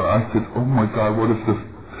hysterical. I said, oh my God, what if the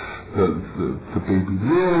baby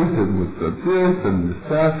lives, and with this and this,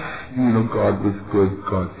 that? You know, God was good.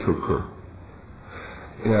 God took her.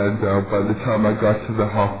 And by the time I got to the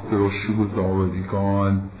hospital, she was already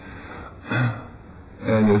gone.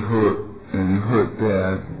 And it hurt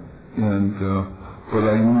bad. But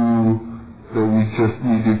I knew that we just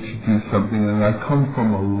needed to do something. And I come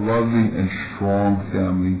from a loving and strong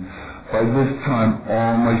family. By this time,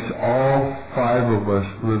 all 5 of us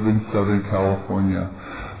live in Southern California.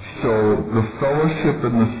 So the fellowship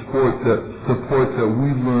and the support that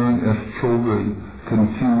we learn as children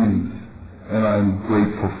continues. And I'm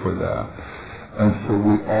grateful for that. And so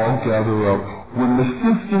we all gather up. When the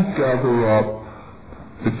sisters gather up,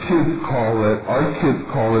 our kids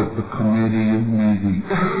call it the committee of meeting.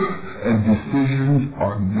 And decisions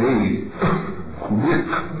are made quick.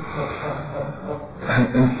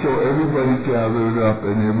 And so everybody gathered up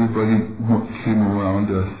and everybody came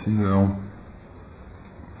around us, you know.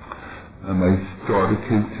 And my daughter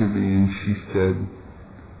came to me and she said,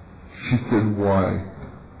 why?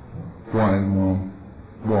 Why, Mom?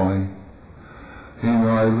 Why? You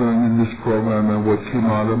know, I learned in this program and what came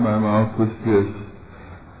out of my mouth was this.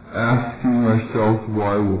 Asking ourselves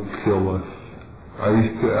why will kill us. I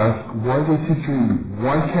used to ask, why does he dream?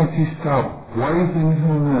 Why can't he stop? Why isn't he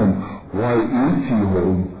home? Why is he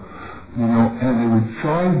home? You know, and it would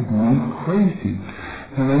drive me crazy.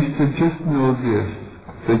 And I said, just know this,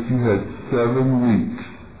 that you had 7 weeks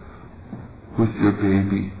with your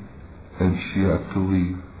baby and she had to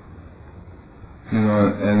leave. You know,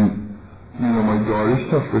 and, you know, my daughter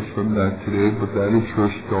suffers from that today, but that is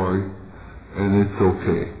her story, and it's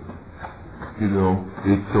okay. You know,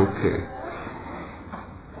 it's okay.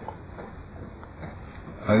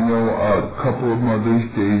 I know a couple of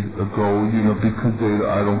Mother's Days ago, you know, because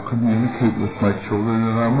I don't communicate with my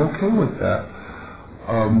children, and I'm okay with that.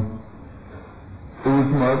 It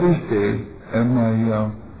was Mother's Day, and my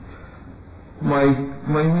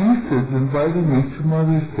nieces invited me to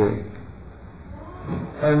Mother's Day.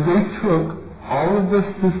 And they took all of the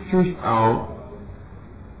sisters out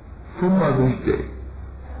for Mother's Day.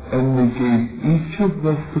 And they gave each of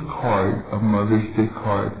us a Mother's Day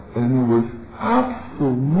card. And it was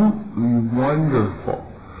absolutely wonderful.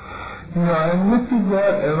 You know, I looked at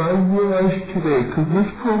that and I realized today, because this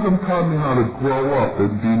program taught me how to grow up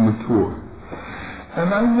and be mature.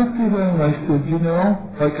 And I looked at it and I said, you know,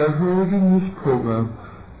 like I heard in this program,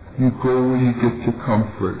 you go where you get your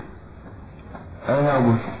comfort. And I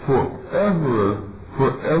was forever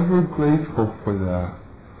grateful for that.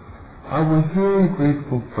 I was very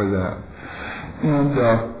grateful for that. And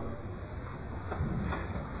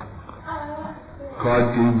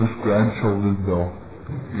God gave us grandchildren though.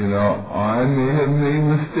 You know, I may have made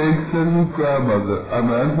mistakes as a grandmother, as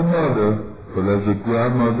a mother, but as a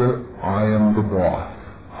grandmother, I am the boss.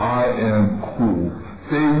 I am cool.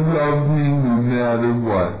 They love me no matter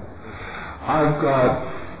what. I've got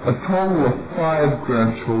a total of 5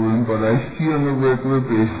 grandchildren, but I see on a regular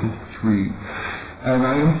basis street. And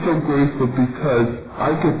I am so grateful because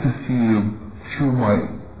I get to see him through my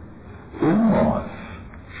in-laws,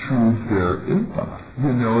 through their in-laws.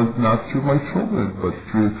 You know, it's not through my children, but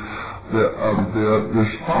through their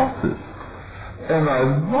spouses. And I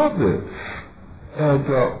love it. And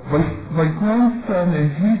my grandson, and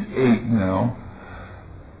he's 8 now,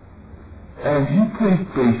 and he plays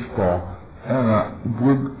baseball. And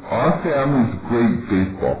our family's great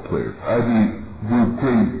baseball players. I mean, we're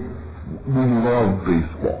great. We love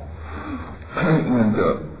baseball. And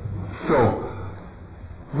so,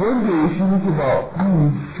 one day he was about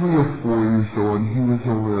 3 or 4 years old, and he was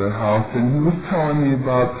over at the house, and he was telling me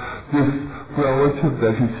about this relative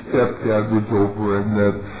that his stepdad was over, and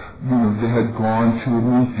that, you know, they had gone to a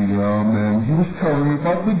museum, and he was telling me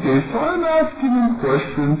about the day. So I'm asking him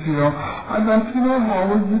questions, you know. I'm asking him,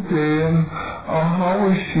 how was the day, and how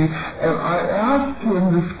was she? And I asked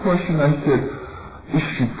him this question. I said, is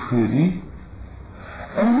she pretty?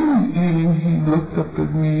 And he was eating. He looked up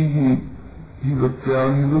at me. He looked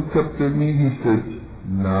down. He looked up at me. He said,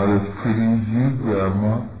 not as pretty as you,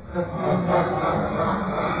 Grandma.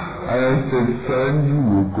 And I said, son, you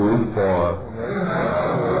will go far.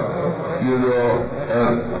 You know,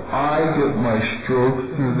 and I get my strokes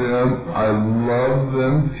through them. I love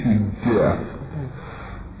them to death.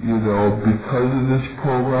 You know, because of this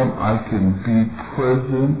program, I can be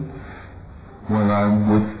present when I'm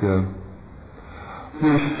with them.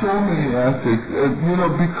 There's so many aspects, and you know,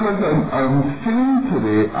 because I'm sitting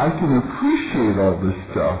today, I can appreciate all this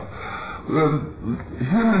stuff.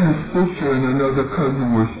 Him and his sister and another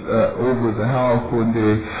cousin were over the house one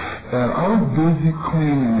day, and I was busy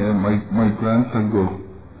cleaning, and my grandson goes,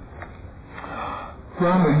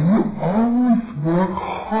 Grandma, you always work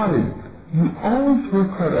hard. You always work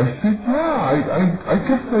hard. I said, yeah, I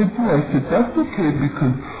guess I do. I said, that's okay,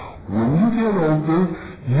 because when you get older,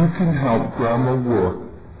 you can help Grandma work.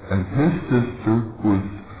 And his sister, who was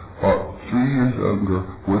about 3 years younger,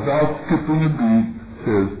 without skipping a beat,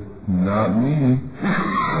 says, not me.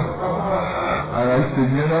 And I said,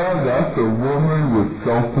 you know, that's a woman with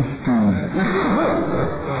self-esteem.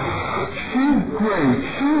 She's great.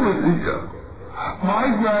 My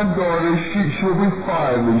granddaughter, she'll be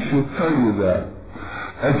 5, and she'll tell you that.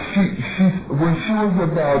 And when she was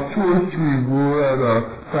about 2 or 3, we were at a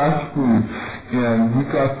fast food, and we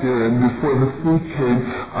got there, and before the food came,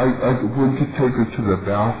 I went to take her to the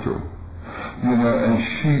bathroom. You know, and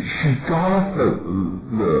she got off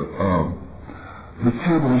the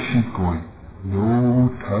table, and she's going,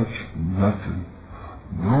 no touch nothing.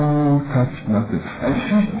 No touch nothing. And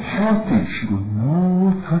she's chanting. She goes,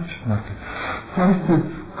 no touch nothing. So I said,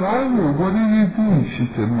 Skylar, what are you doing? She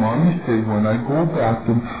said, Mommy said when I go back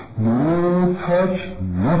to no touch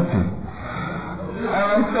nothing. And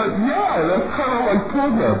I thought, yeah, that's kind of like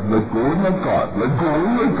program. Let go and let God. Let go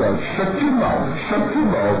and let God. Shut your mouth. Shut your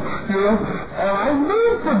mouth. You know? And I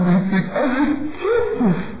learned from these things. And it's just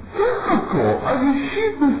hysterical. I mean,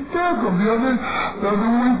 she's hysterical. The other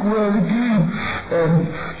week we had a game,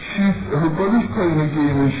 and her brother's playing a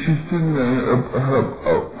game, and she's sitting there,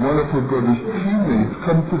 one of her brother's teammates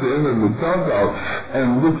comes to the end of the dugout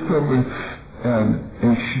and looks up and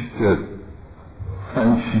she said,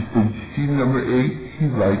 see number 8, he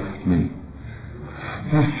likes me.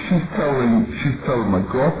 She's telling my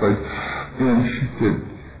girlfriend, and she said,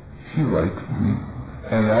 he likes me.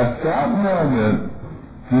 And at that moment,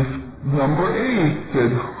 this number 8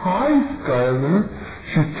 said, hi, Skylar.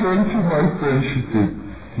 She turned to my friend, she said,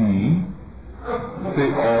 see? They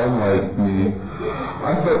all like me.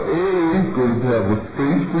 I thought, A is going to have a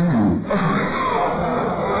space for you.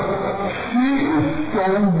 She is so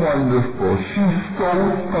wonderful. She's so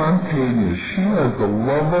spontaneous. She has the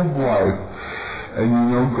love of life. And you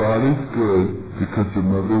know God is good because the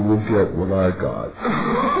mother will get what I got.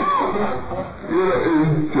 It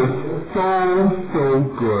is just so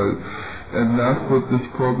good. And that's what this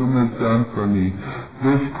program has done for me.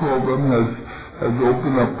 This program has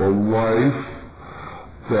opened up a life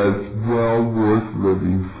that's well worth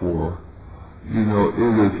living for. You know,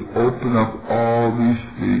 it has opened up all these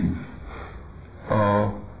things.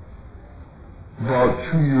 About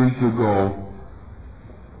 2 years ago,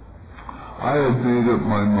 I had made up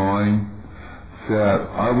my mind that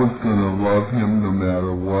I was going to love him no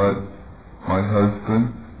matter what. My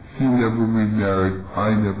husband, he never remarried, I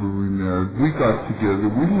never remarried. We got together,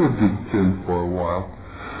 we lived in sin for a while.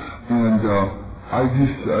 And I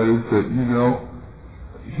decided that, you know,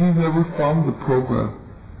 he never found the program.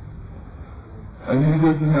 And he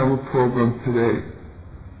doesn't have a program today.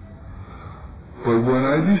 But when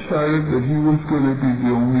I decided that he was going to be the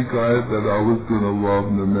only guy that I was going to love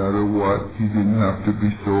no matter what, he didn't have to be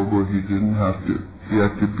sober, he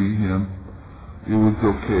had to be him. It was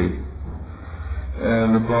okay.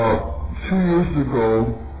 And about 2 years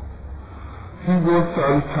ago, he works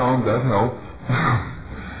out of town, that helps.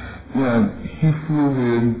 And he flew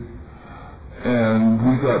in, and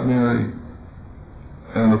we got married.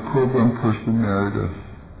 And a program person married us.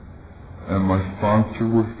 And my sponsor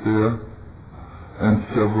was there, and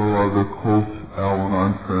several other close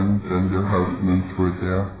Al-Anon friends and their husbands were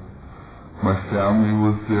there. My family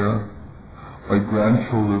was there. My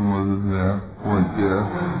grandchildren weren't there.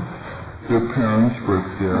 Their parents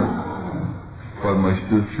weren't there. But my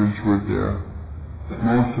sisters were there.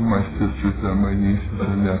 Most of my sisters and my nieces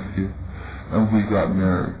and nephews. And we got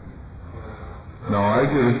married. Now I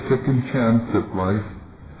get a second chance at life.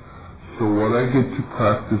 So what I get to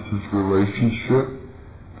practice is relationship.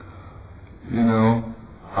 You know,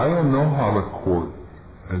 I don't know how to court,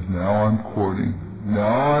 and now I'm courting.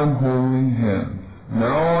 Now I'm holding hands.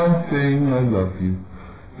 Now I'm saying I love you.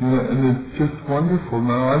 You know, and it's just wonderful.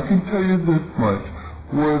 Now I can tell you this much,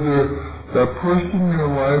 whether that person in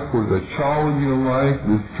your life or that child in your life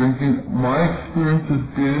is drinking, my experience has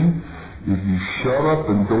been, if you shut up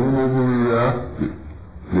and don't overreact,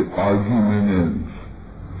 the argument ends.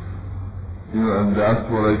 You know, and that's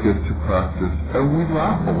what I get to practice. And we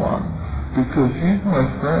laugh a lot. Because he's my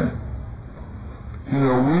friend. You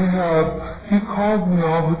know, he calls me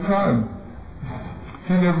all the time.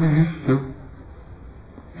 He never used to.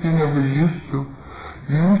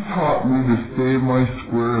 You taught me to stay in my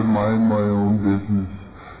square and mind my own business.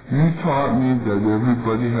 You taught me that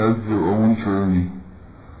everybody has their own journey.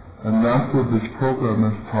 And that's what this program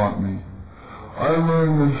has taught me. I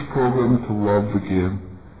learned this program to love again.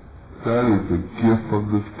 That is the gift of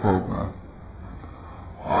this program.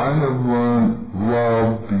 I have learned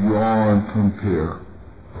love beyond compare.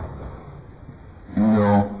 You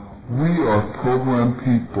know, we are programmed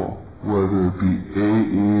people, whether it be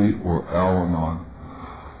AA or Al-Anon.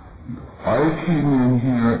 I came in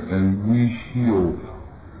here and we healed.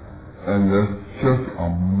 And that's just a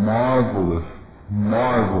marvelous,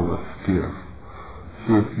 marvelous gift. So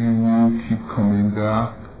if you will, keep coming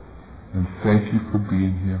back, and thank you for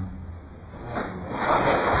being here.